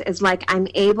experience is like I'm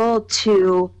able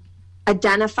to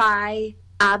identify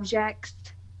objects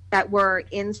that were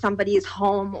in somebody's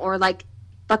home, or like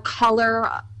the color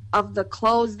of the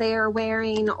clothes they're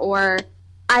wearing, or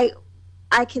I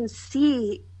can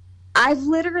see. I've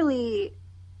literally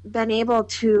been able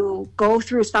to go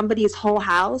through somebody's whole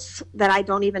house that I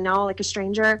don't even know, like a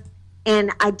stranger,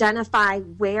 and identify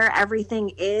where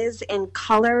everything is in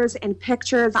colors and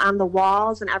pictures on the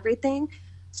walls and everything.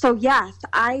 So yes,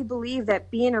 I believe that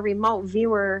being a remote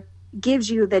viewer gives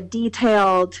you the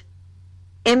detailed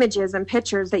images and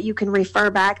pictures that you can refer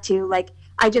back to. Like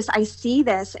I see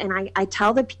this and I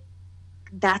tell the people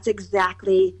that's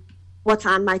exactly what's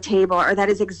on my table, or that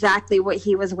is exactly what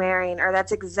he was wearing, or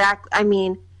that's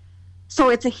so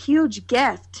it's a huge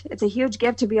gift. It's a huge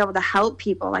gift to be able to help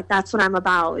people. Like that's what I'm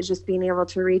about, is just being able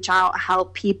to reach out,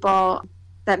 help people.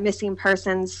 That missing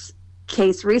persons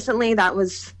case recently, that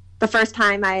was the first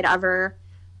time I had ever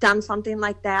done something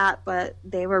like that, but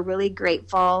they were really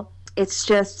grateful. It's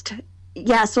just,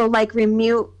 yeah, so like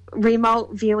remote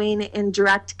viewing and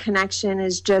direct connection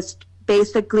is just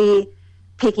basically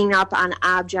picking up on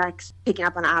objects,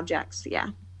 yeah.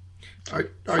 Are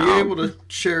you able to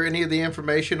share any of the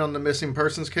information on the missing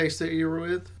persons case that you were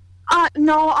with?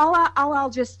 No, all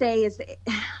I'll just say is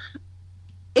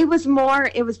it was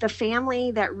the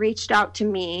family that reached out to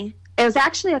me. It was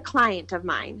actually a client of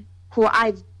mine who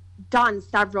I've done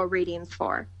several readings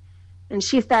for. And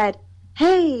she said,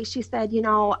 hey,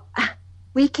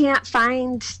 we can't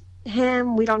find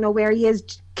him. We don't know where he is.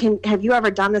 Have you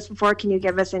ever done this before? Can you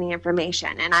give us any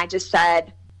information? And I just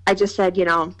said, he's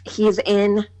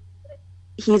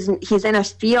in a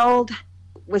field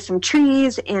with some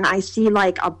trees, and I see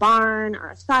like a barn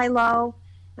or a silo.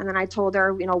 And then I told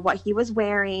her, what he was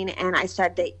wearing. And I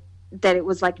said that it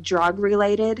was like drug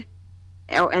related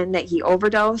and that he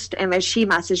overdosed. And then she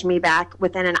messaged me back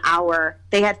within an hour.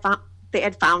 They had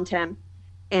found him,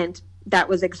 and that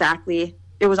was exactly,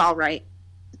 it was all right.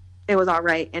 It was all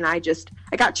right. And I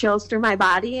got chills through my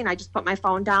body, and I just put my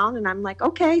phone down, and I'm like,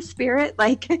 okay, spirit,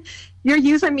 like you're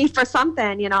using me for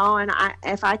something, and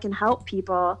if I can help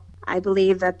people, I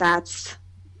believe that's,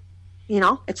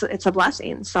 it's a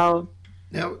blessing. So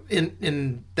now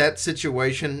in that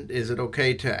situation, is it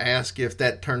okay to ask if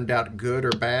that turned out good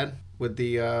or bad with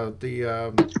the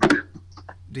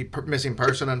missing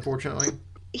person, unfortunately?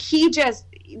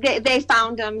 They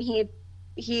found him.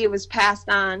 He was passed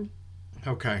on.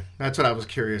 Okay, that's what I was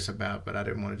curious about, but I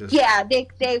didn't want to just. Yeah,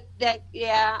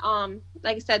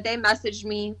 like I said, they messaged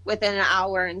me within an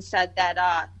hour and said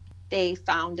that they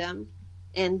found him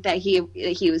and that he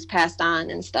was passed on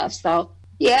and stuff. So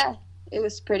yeah, it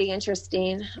was pretty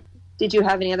interesting. Did you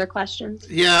have any other questions?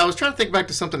 Yeah, I was trying to think back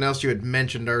to something else you had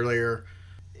mentioned earlier.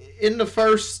 In the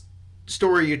first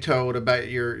story you told about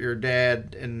your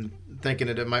dad and thinking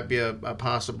that it might be a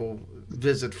possible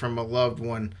visit from a loved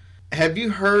one. Have you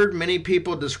heard many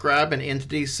people describe an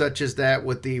entity such as that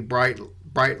with the bright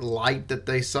light that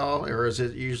they saw, or is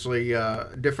it usually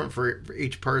different for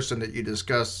each person that you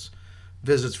discuss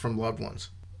visits from loved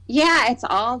ones? Yeah, it's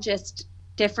all just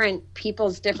different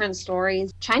people's different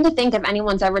stories. Trying to think if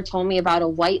anyone's ever told me about a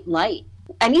white light.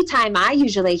 Anytime I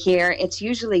usually hear, it's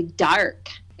usually dark.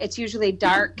 It's usually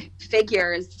dark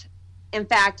figures. In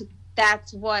fact,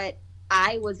 that's what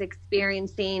I was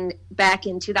experiencing back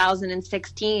in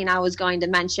 2016. I was going to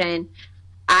mention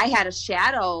I had a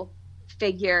shadow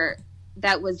figure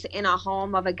that was in a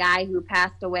home of a guy who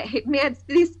passed away. Man,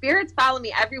 these spirits follow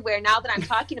me everywhere. Now that I'm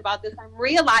talking about this, I'm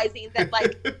realizing that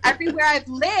like everywhere I've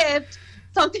lived,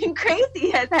 something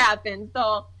crazy has happened.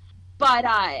 So, but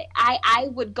I'd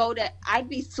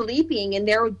be sleeping, and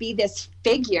there would be this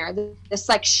figure, this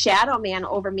like shadow man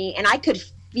over me, and I could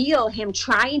feel him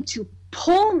trying to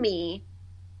pull me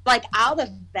like out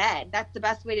of bed. That's the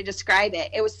best way to describe it.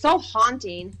 It was so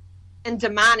haunting and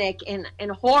demonic and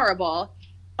horrible.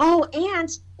 Oh, and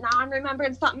now I'm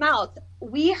remembering something else.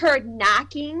 We heard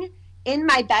knocking in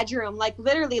my bedroom, like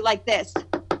literally like this,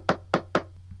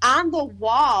 on the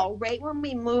wall right when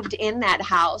we moved in that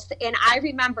house. And I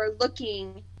remember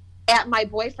looking at my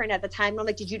boyfriend at the time. I'm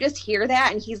like, did you just hear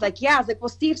that? And he's like, yeah. I was like, well,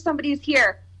 see if somebody's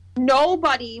here.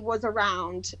 Nobody was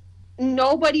around.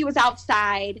 Nobody was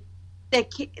outside. The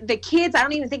kids, I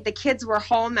don't even think the kids were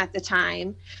home at the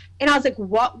time. And I was like,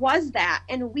 what was that?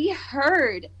 And we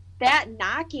heard that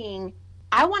knocking.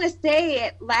 I want to say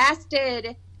it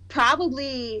lasted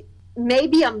probably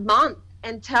maybe a month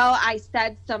until I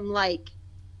said some like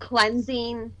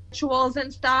cleansing rituals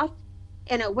and stuff,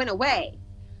 and it went away.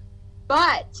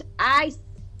 But I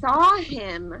saw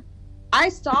him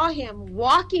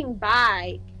walking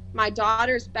by my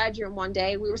daughter's bedroom one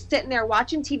day. We were sitting there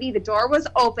watching TV. The door was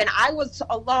open. I was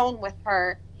alone with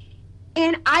her.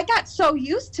 And I got so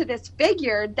used to this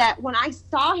figure that when I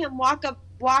saw him walk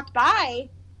by,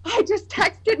 I just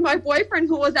texted my boyfriend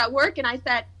who was at work, and I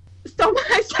said,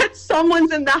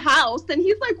 someone's in the house. And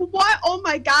he's like, what? Oh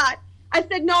my God. I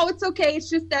said, no, it's okay. It's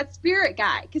just that spirit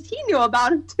guy. Because he knew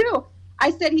about him too. I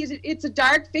said, it's a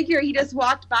dark figure. He just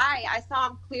walked by. I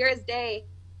saw him clear as day.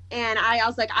 And I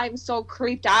was like, I'm so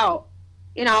creeped out.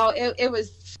 You know, it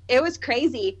was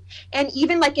crazy. And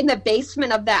even like in the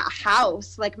basement of that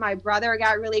house, like my brother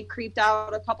got really creeped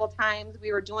out a couple times.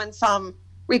 We were doing some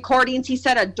recordings. He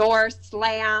said a door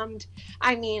slammed.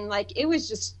 I mean, like it was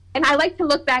just, and I like to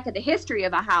look back at the history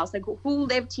of a house, like who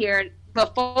lived here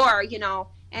before, you know,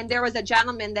 and there was a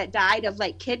gentleman that died of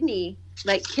kidney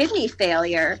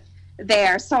failure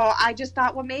there. So I just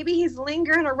thought, well, maybe he's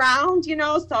lingering around, you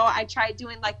know. So I tried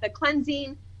doing like the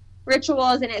cleansing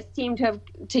rituals, and it seemed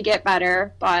to get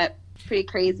better, but pretty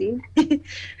crazy.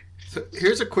 So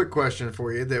here's a quick question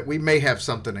for you that we may have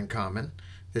something in common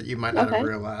that you might not have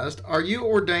realized. Are you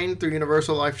ordained through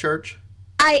Universal Life Church?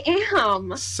 I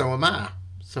am. So am I.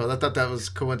 So I thought that was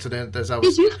coincident as I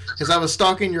was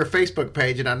stalking your Facebook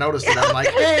page, and I noticed it. I'm like,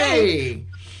 hey.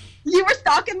 You were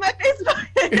stalking my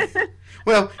Facebook.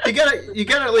 Well, you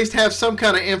gotta at least have some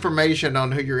kind of information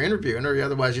on who you're interviewing, or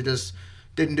otherwise you just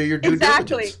didn't do your due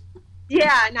diligence.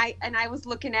 Yeah, and I was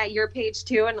looking at your page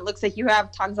too, and it looks like you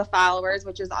have tons of followers,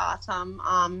 which is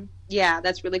awesome. Yeah,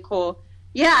 that's really cool.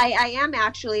 Yeah, I am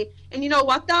actually. And you know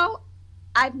what though?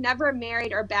 I've never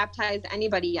married or baptized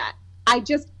anybody yet. I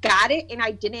just got it, and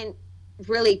I didn't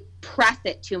really press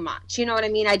it too much. You know what I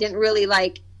mean? I didn't really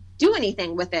do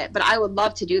anything with it, but I would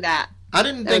love to do that. That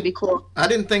would be cool. I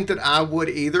didn't think that I would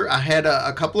either. I had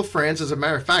a couple of friends. As a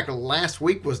matter of fact, last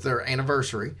week was their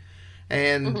anniversary.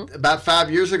 And about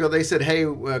 5 years ago, they said, hey,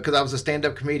 because I was a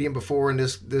stand-up comedian before, and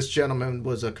this gentleman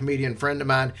was a comedian friend of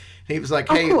mine. And he was like,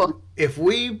 hey, cool. if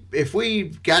we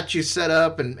got you set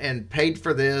up and paid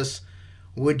for this,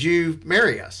 would you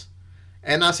marry us?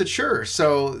 And I said, sure.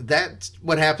 So that's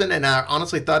what happened. And I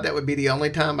honestly thought that would be the only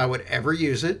time I would ever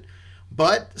use it.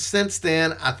 But since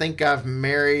then, I think I've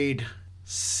married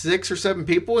 6 or 7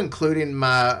 people, including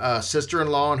my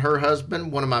sister-in-law and her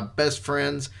husband, one of my best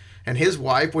friends, and his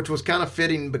wife, which was kind of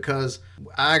fitting because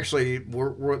I actually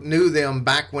knew them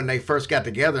back when they first got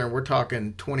together, and we're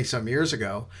talking 20-some years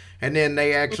ago. And then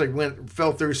they actually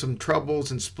fell through some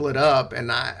troubles and split up,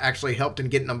 and I actually helped in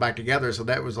getting them back together. So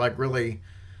that was really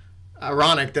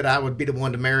ironic that I would be the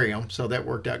one to marry them. So that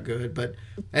worked out good.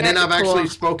 And then I've actually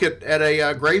spoke at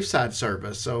a graveside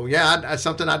service. So yeah,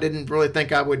 something I didn't really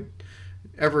think I would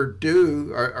ever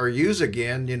do or use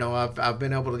again. You know, I've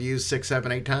been able to use 6,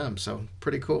 7, 8 times. So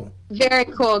pretty cool. Very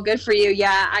cool. Good for you.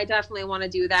 Yeah, I definitely want to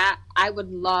do that. I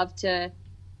would love to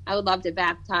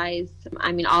baptize.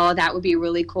 I mean, all of that would be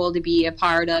really cool to be a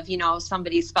part of, you know,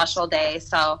 somebody's special day.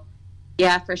 So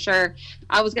yeah, for sure.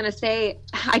 I was going to say,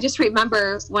 I just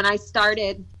remember when I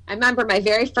remember my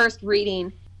very first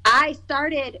reading.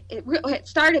 It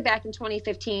started back in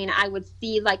 2015. I would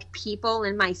see people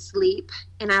in my sleep,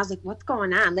 and I was like, what's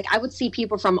going on? I would see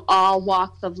people from all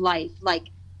walks of life, like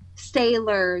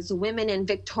sailors, women in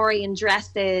Victorian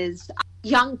dresses,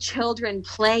 young children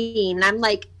playing. And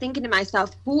I'm thinking to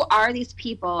myself, who are these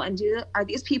people? And are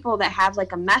these people that have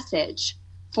a message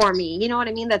for me? You know what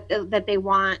I mean? That they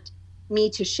want me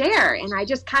to share. And I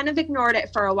just kind of ignored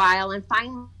it for a while. And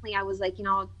finally I was like, you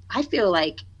know, I feel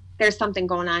like there's something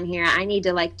going on here. I need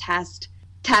to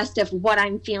test if what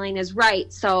I'm feeling is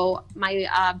right. So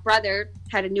my brother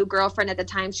had a new girlfriend at the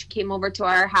time. She came over to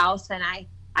our house, and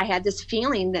I had this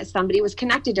feeling that somebody was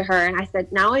connected to her. And I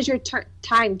said, now is your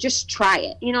time. Just try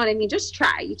it. You know what I mean? Just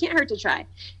try. You can't hurt to try.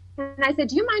 And I said,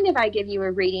 do you mind if I give you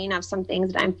a reading of some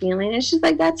things that I'm feeling? And she's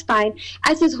like, that's fine.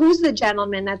 I said, who's the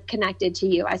gentleman that's connected to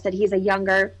you? I said, he's a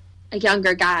younger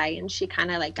guy. And she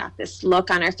kind of got this look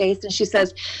on her face, and she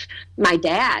says, my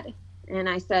dad. And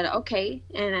I said, okay.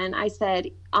 And then I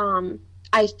said,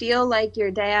 I feel like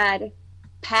your dad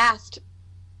passed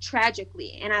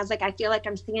tragically. And I was like, I feel like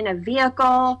I'm seeing a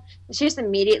vehicle. And she just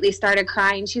immediately started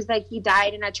crying. She's like, he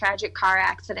died in a tragic car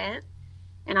accident.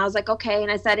 And I was like, okay.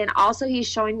 And I said, and also he's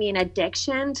showing me an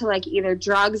addiction to either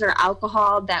drugs or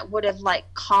alcohol that would have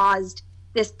caused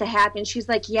this to happen. She's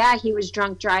like, yeah, he was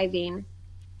drunk driving.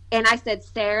 And I said,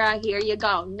 Sarah, here you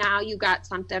go. Now you got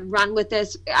something. Run with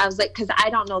this. I was like, because I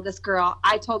don't know this girl.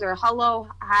 I told her, hello,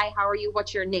 hi, how are you?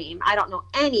 What's your name? I don't know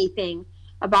anything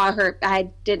about her. I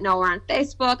didn't know her on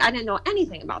Facebook. I didn't know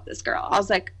anything about this girl. I was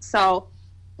like, so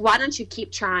why don't you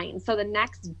keep trying? So the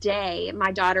next day,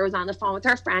 my daughter was on the phone with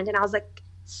her friend, and I was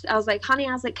like, honey,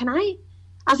 I was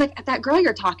like, that girl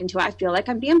you're talking to, I feel like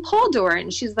I'm being pulled to her.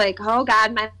 And she's like, oh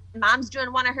God, my mom's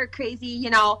doing one of her crazy,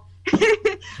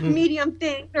 medium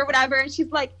things or whatever. And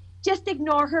she's like, just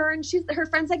ignore her. And her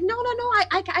friend's like, no,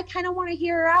 I kind of want to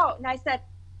hear her out. And I said,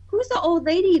 who's the old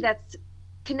lady that's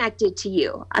connected to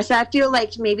you? I said, I feel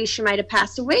like maybe she might have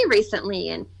passed away recently.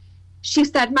 And she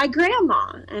said, my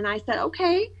grandma. And I said,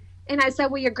 okay. And I said,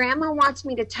 well, your grandma wants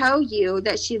me to tell you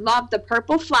that she loved the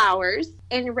purple flowers.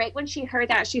 And right when she heard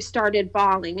that, she started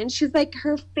bawling. And she's like,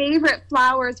 her favorite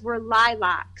flowers were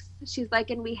lilacs. She's like,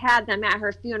 and we had them at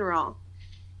her funeral.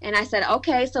 And I said,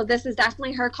 okay, so this is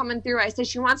definitely her coming through. I said,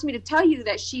 she wants me to tell you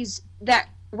that that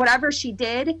whatever she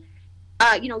did,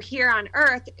 here on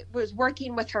earth, was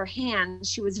working with her hands.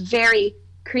 She was very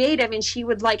creative, and she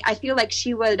would I feel like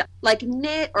she would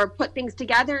knit or put things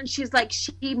together. And she's like,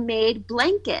 she made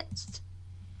blankets.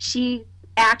 She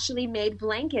actually made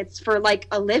blankets for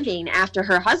a living after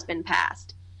her husband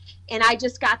passed. And I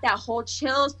just got that whole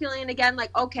chills feeling again,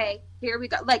 okay, here we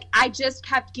go. I just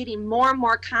kept getting more and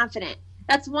more confident.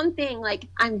 That's one thing,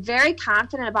 I'm very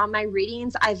confident about my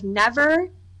readings. I've never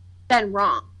been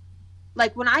wrong.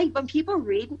 When people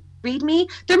read me,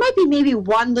 there might be maybe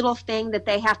one little thing that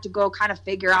they have to go kind of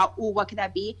figure out, ooh, what could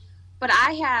that be? But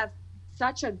I have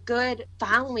such a good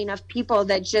following of people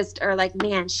that just are like,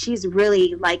 man, she's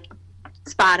really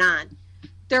spot on.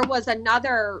 There was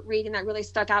another reading that really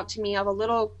stuck out to me of a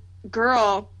little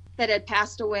girl that had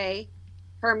passed away.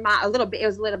 Her mom, it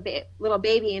was a little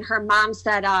baby, and her mom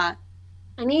said, I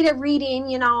need a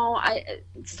reading,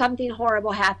 something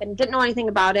horrible happened. Didn't know anything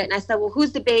about it. And I said, well,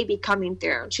 who's the baby coming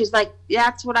through? And she's like,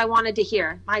 that's what I wanted to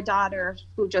hear. My daughter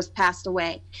who just passed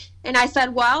away. And I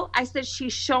said,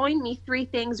 she's showing me 3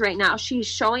 things right now. She's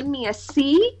showing me a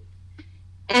C.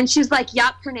 And she's like,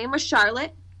 yep, her name was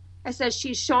Charlotte. I said,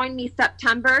 she's showing me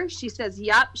September. She says,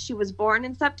 yep, she was born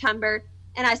in September.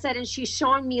 And I said, and she's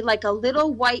showing me a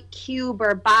little white cube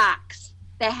or box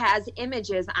that has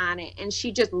images on it. And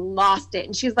she just lost it.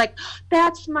 And she's like,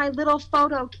 that's my little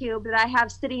photo cube that I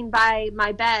have sitting by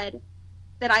my bed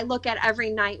that I look at every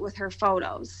night with her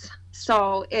photos.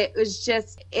 So it was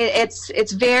just,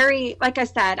 it's very, like I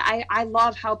said, I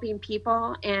love helping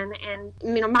people. And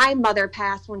my mother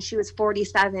passed when she was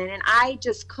 47, and I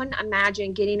just couldn't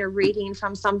imagine getting a reading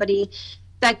from somebody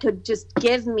that could just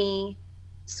give me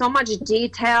so much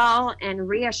detail and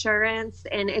reassurance,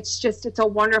 and it's a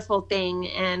wonderful thing,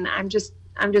 and I'm just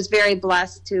very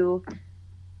blessed to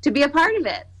be a part of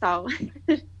it. So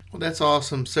well, that's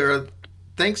awesome, Sarah.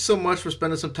 Thanks so much for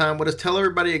spending some time with us. Tell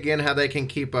everybody again how they can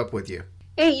keep up with you.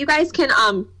 Hey, you guys can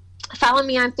follow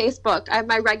me on Facebook.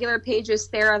 My regular page is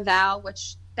Sarah Val,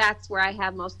 which that's where I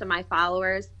have most of my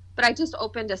followers, but I just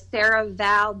opened a Sarah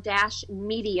Val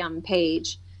 -medium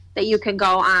page that you can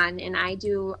go on, and I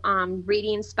do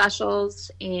reading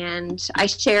specials, and I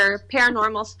share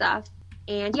paranormal stuff,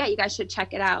 and yeah, you guys should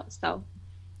check it out. So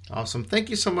awesome. Thank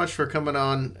you so much for coming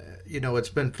on. It's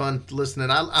been fun listening.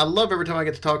 I love every time I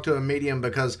get to talk to a medium,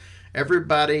 because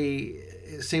everybody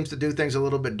seems to do things a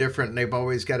little bit different, and they've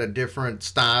always got a different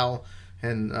style,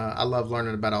 and I love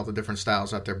learning about all the different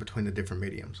styles out there between the different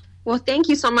mediums. Well, thank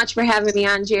you so much for having me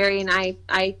on, Jerry, and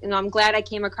I'm glad I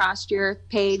came across your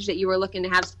page that you were looking to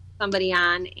have somebody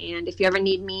on, and if you ever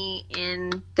need me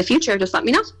in the future, just let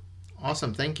me know.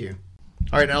 Awesome. Thank you.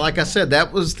 All right. Now, like I said,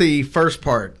 that was the first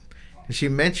part. She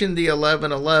mentioned the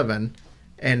 1111,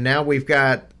 and now we've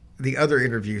got the other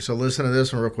interview. So listen to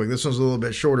this one real quick. This one's a little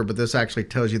bit shorter, but this actually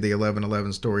tells you the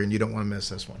 1111 story, and you don't want to miss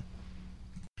this one.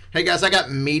 Hey guys, I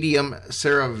got medium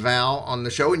Sarah Val on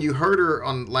the show, and you heard her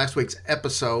on last week's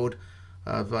episode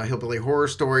of Hillbilly Horror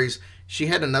Stories. She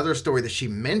had another story that she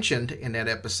mentioned in that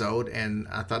episode, and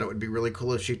I thought it would be really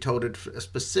cool if she told it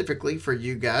specifically for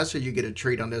you guys, so you get a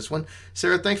treat on this one.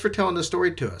 Sarah, thanks for telling the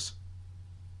story to us.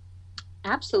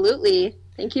 Absolutely.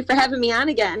 Thank you for having me on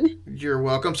again. You're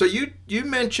welcome. So you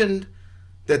mentioned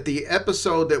that the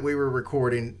episode that we were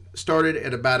recording started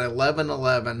at about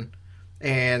 11:11,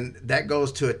 and that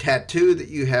goes to a tattoo that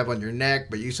you have on your neck,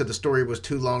 but you said the story was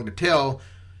too long to tell,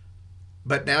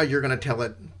 but now you're going to tell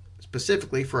it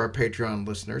specifically for our Patreon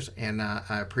listeners, and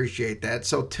I appreciate that.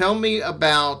 So tell me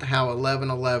about how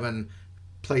 11:11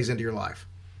 plays into your life.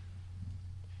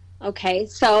 Okay,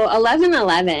 so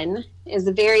 11:11 is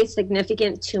very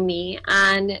significant to me.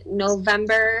 On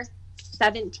November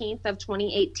 17th of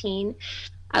 2018,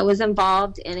 I was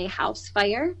involved in a house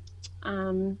fire.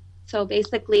 So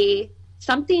basically,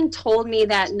 something told me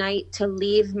that night to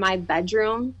leave my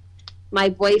bedroom my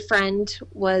boyfriend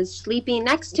was sleeping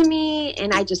next to me,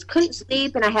 and I just couldn't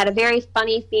sleep, and I had a very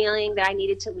funny feeling that I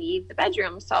needed to leave the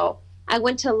bedroom. So I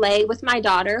went to lay with my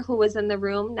daughter, who was in the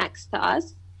room next to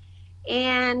us,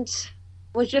 and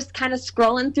was just kind of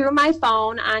scrolling through my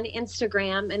phone on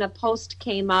Instagram, and a post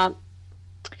came up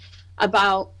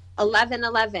about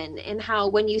 1111 and how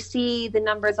when you see the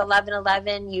numbers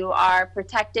 1111, you are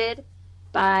protected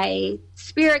by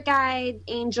spirit guide,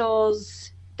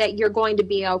 angels, that you're going to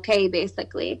be okay,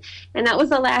 basically. And that was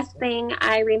the last thing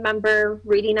I remember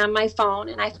reading on my phone,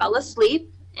 and I fell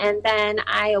asleep. And then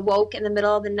I awoke in the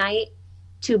middle of the night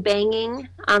to banging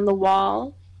on the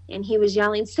wall, and he was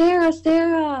yelling, "Sarah,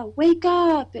 Sarah, wake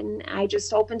up." And I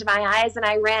just opened my eyes and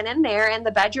I ran in there, and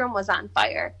the bedroom was on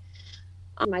fire.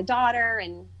 My daughter,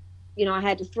 and I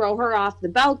had to throw her off the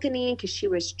balcony because she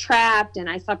was trapped, and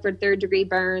I suffered third-degree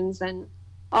burns and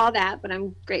all that, but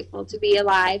I'm grateful to be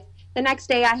alive. The next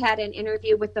day I had an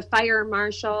interview with the fire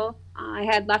marshal. I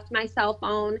had left my cell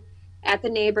phone at the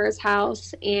neighbor's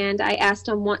house, and I asked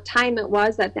him what time it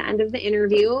was at the end of the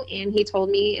interview, and he told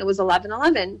me it was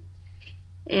 11:11.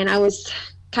 And I was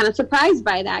kind of surprised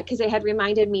by that because it had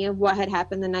reminded me of what had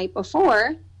happened the night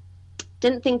before.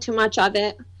 Didn't think too much of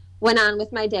it. Went on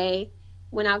with my day.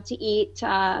 Went out to eat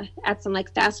at some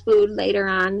fast food later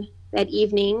on that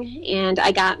evening, and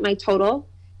I got my total.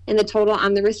 And the total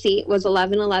on the receipt was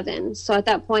 1111. So at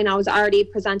that point, I was already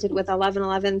presented with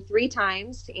 1111 3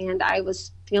 times. And I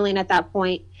was feeling at that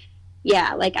point,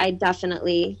 yeah, I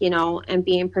definitely, am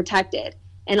being protected.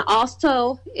 And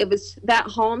also, it was that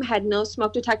home had no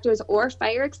smoke detectors or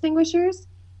fire extinguishers.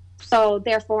 So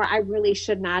therefore, I really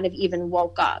should not have even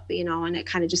woke up, and it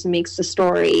kind of just makes the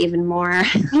story even more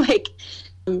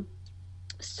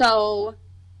so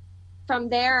from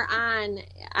there on,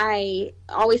 I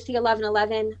always see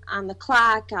 1111 on the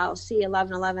clock. I'll see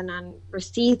 1111 on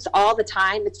receipts all the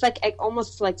time. It's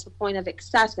almost to the point of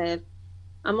excessive.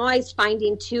 I'm always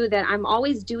finding too that I'm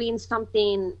always doing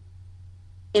something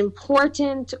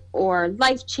important or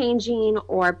life-changing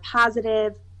or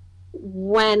positive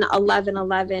when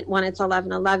it's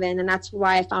 1111. And that's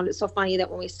why I found it so funny that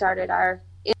when we started I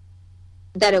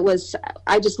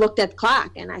just looked at the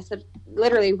clock and I said,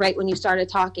 literally right when you started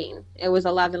talking, it was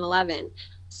 1111.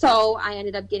 So I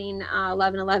ended up getting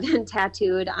 1111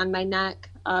 tattooed on my neck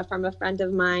from a friend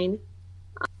of mine.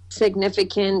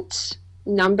 Significant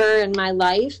number in my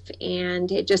life,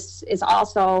 and it just is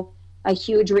also a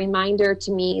huge reminder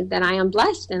to me that I am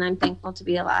blessed and I'm thankful to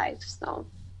be alive. So,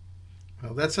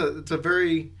 well, it's a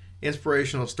very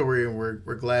inspirational story, and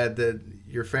we're glad that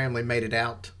your family made it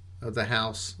out of the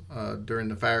house during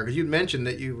the fire, because you mentioned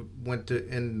that you went to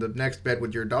in the next bed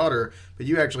with your daughter, but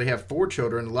you actually have 4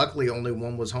 children. Luckily, only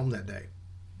one was home that day.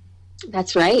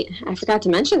 That's right. I forgot to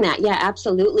mention that. Yeah,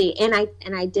 absolutely. And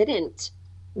I didn't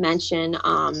mention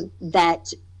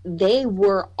that they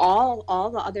were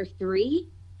all the other 3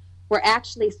 were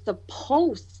actually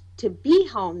supposed to be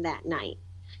home that night.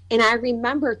 And I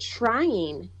remember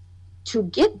trying to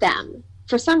get them.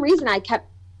 For some reason, I kept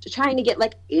trying to get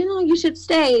you should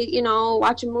stay,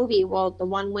 watch a movie. Well, the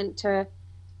one went to,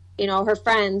 her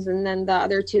friends, and then the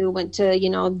other 2 went to,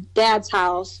 Dad's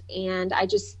house. And I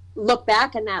just look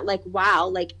back on that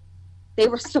wow, they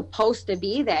were supposed to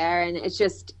be there. And it's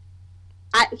just,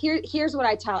 here's what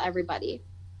I tell everybody.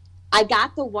 I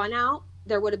got the 1 out.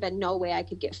 There would have been no way I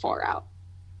could get 4 out.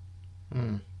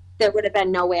 There would have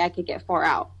been no way I could get 4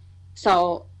 out.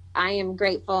 So I am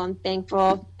grateful and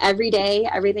thankful every day.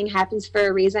 Everything happens for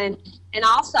a reason. And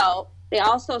also, they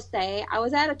also say, I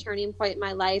was at a turning point in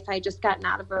my life. I just gotten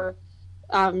out of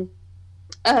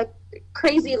a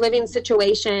crazy living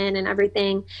situation and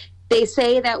everything. They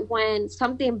say that when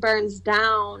something burns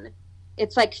down,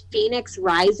 it's like Phoenix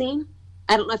rising.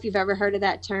 I don't know if you've ever heard of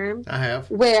that term. I have.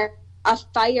 Where a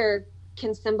fire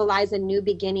can symbolize a new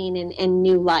beginning and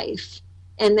new life.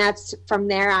 And that's from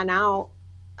there on out,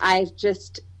 I've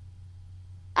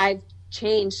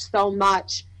changed so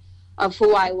much of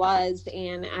who I was,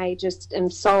 and I just am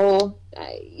so,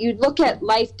 you look at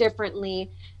life differently.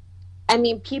 I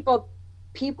mean, people,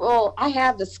 I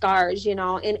have the scars, and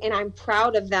I'm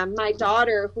proud of them. My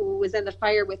daughter, who was in the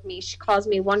fire with me, she calls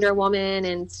me Wonder Woman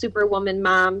and Superwoman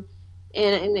Mom,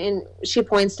 and she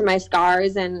points to my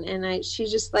scars, and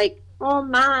she's just like, "Oh,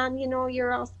 Mom,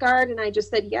 you're all scarred." And I just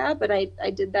said, "Yeah, but I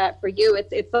did that for you."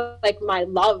 It's like my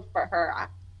love for her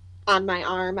on my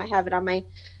arm. I have it on my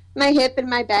hip and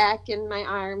my back and my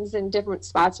arms and different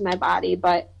spots in my body.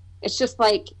 But it's just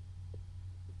and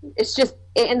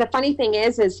the funny thing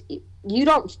is you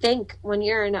don't think when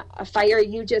you're in a fire,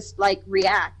 you just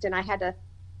react. And I had to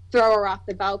throw her off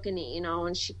the balcony,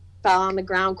 and she fell on the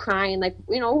ground crying, my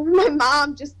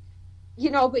mom just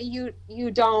but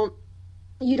you don't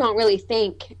really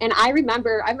think. And I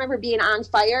remember being on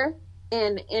fire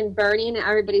and burning, and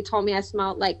everybody told me I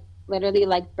smelled like literally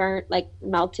like burnt, like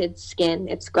melted skin.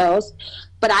 It's gross.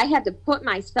 But I had to put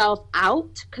myself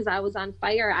out because I was on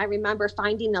fire. I remember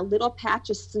finding a little patch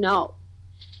of snow.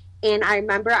 And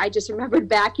I just remembered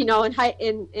back, in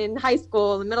high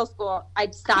school and middle school,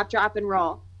 I'd stop, drop, and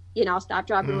roll,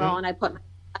 roll. And I put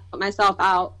myself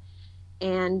out.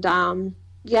 And,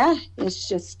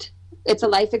 it's a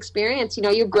life experience.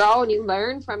 You grow and you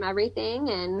learn from everything.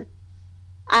 And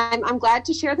I'm glad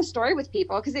to share the story with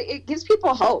people because it gives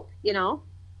people hope,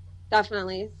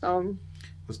 definitely. So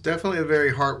it's definitely a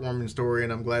very heartwarming story,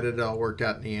 and I'm glad it all worked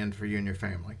out in the end for you and your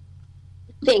family.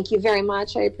 Thank you very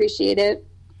much. I appreciate it.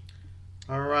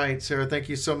 All right, Sarah, thank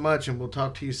you so much, and we'll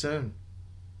talk to you soon.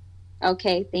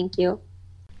 Okay, thank you.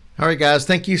 All right, guys,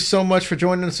 thank you so much for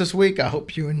joining us this week. I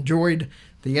hope you enjoyed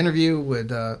the interview with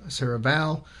Sarah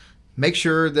Vowell. Make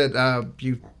sure that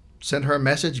you send her a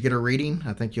message, get her reading.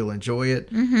 I think you'll enjoy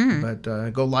it. Mm-hmm.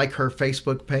 But go like her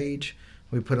Facebook page.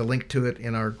 We put a link to it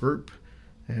in our group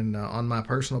and on my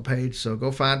personal page. So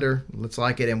go find her, let's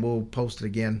like it, and we'll post it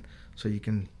again so you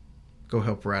can go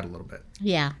help her out a little bit.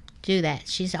 Yeah, do that.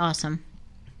 She's awesome.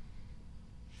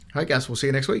 All right, guys, we'll see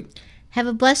you next week. Have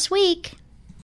a blessed week.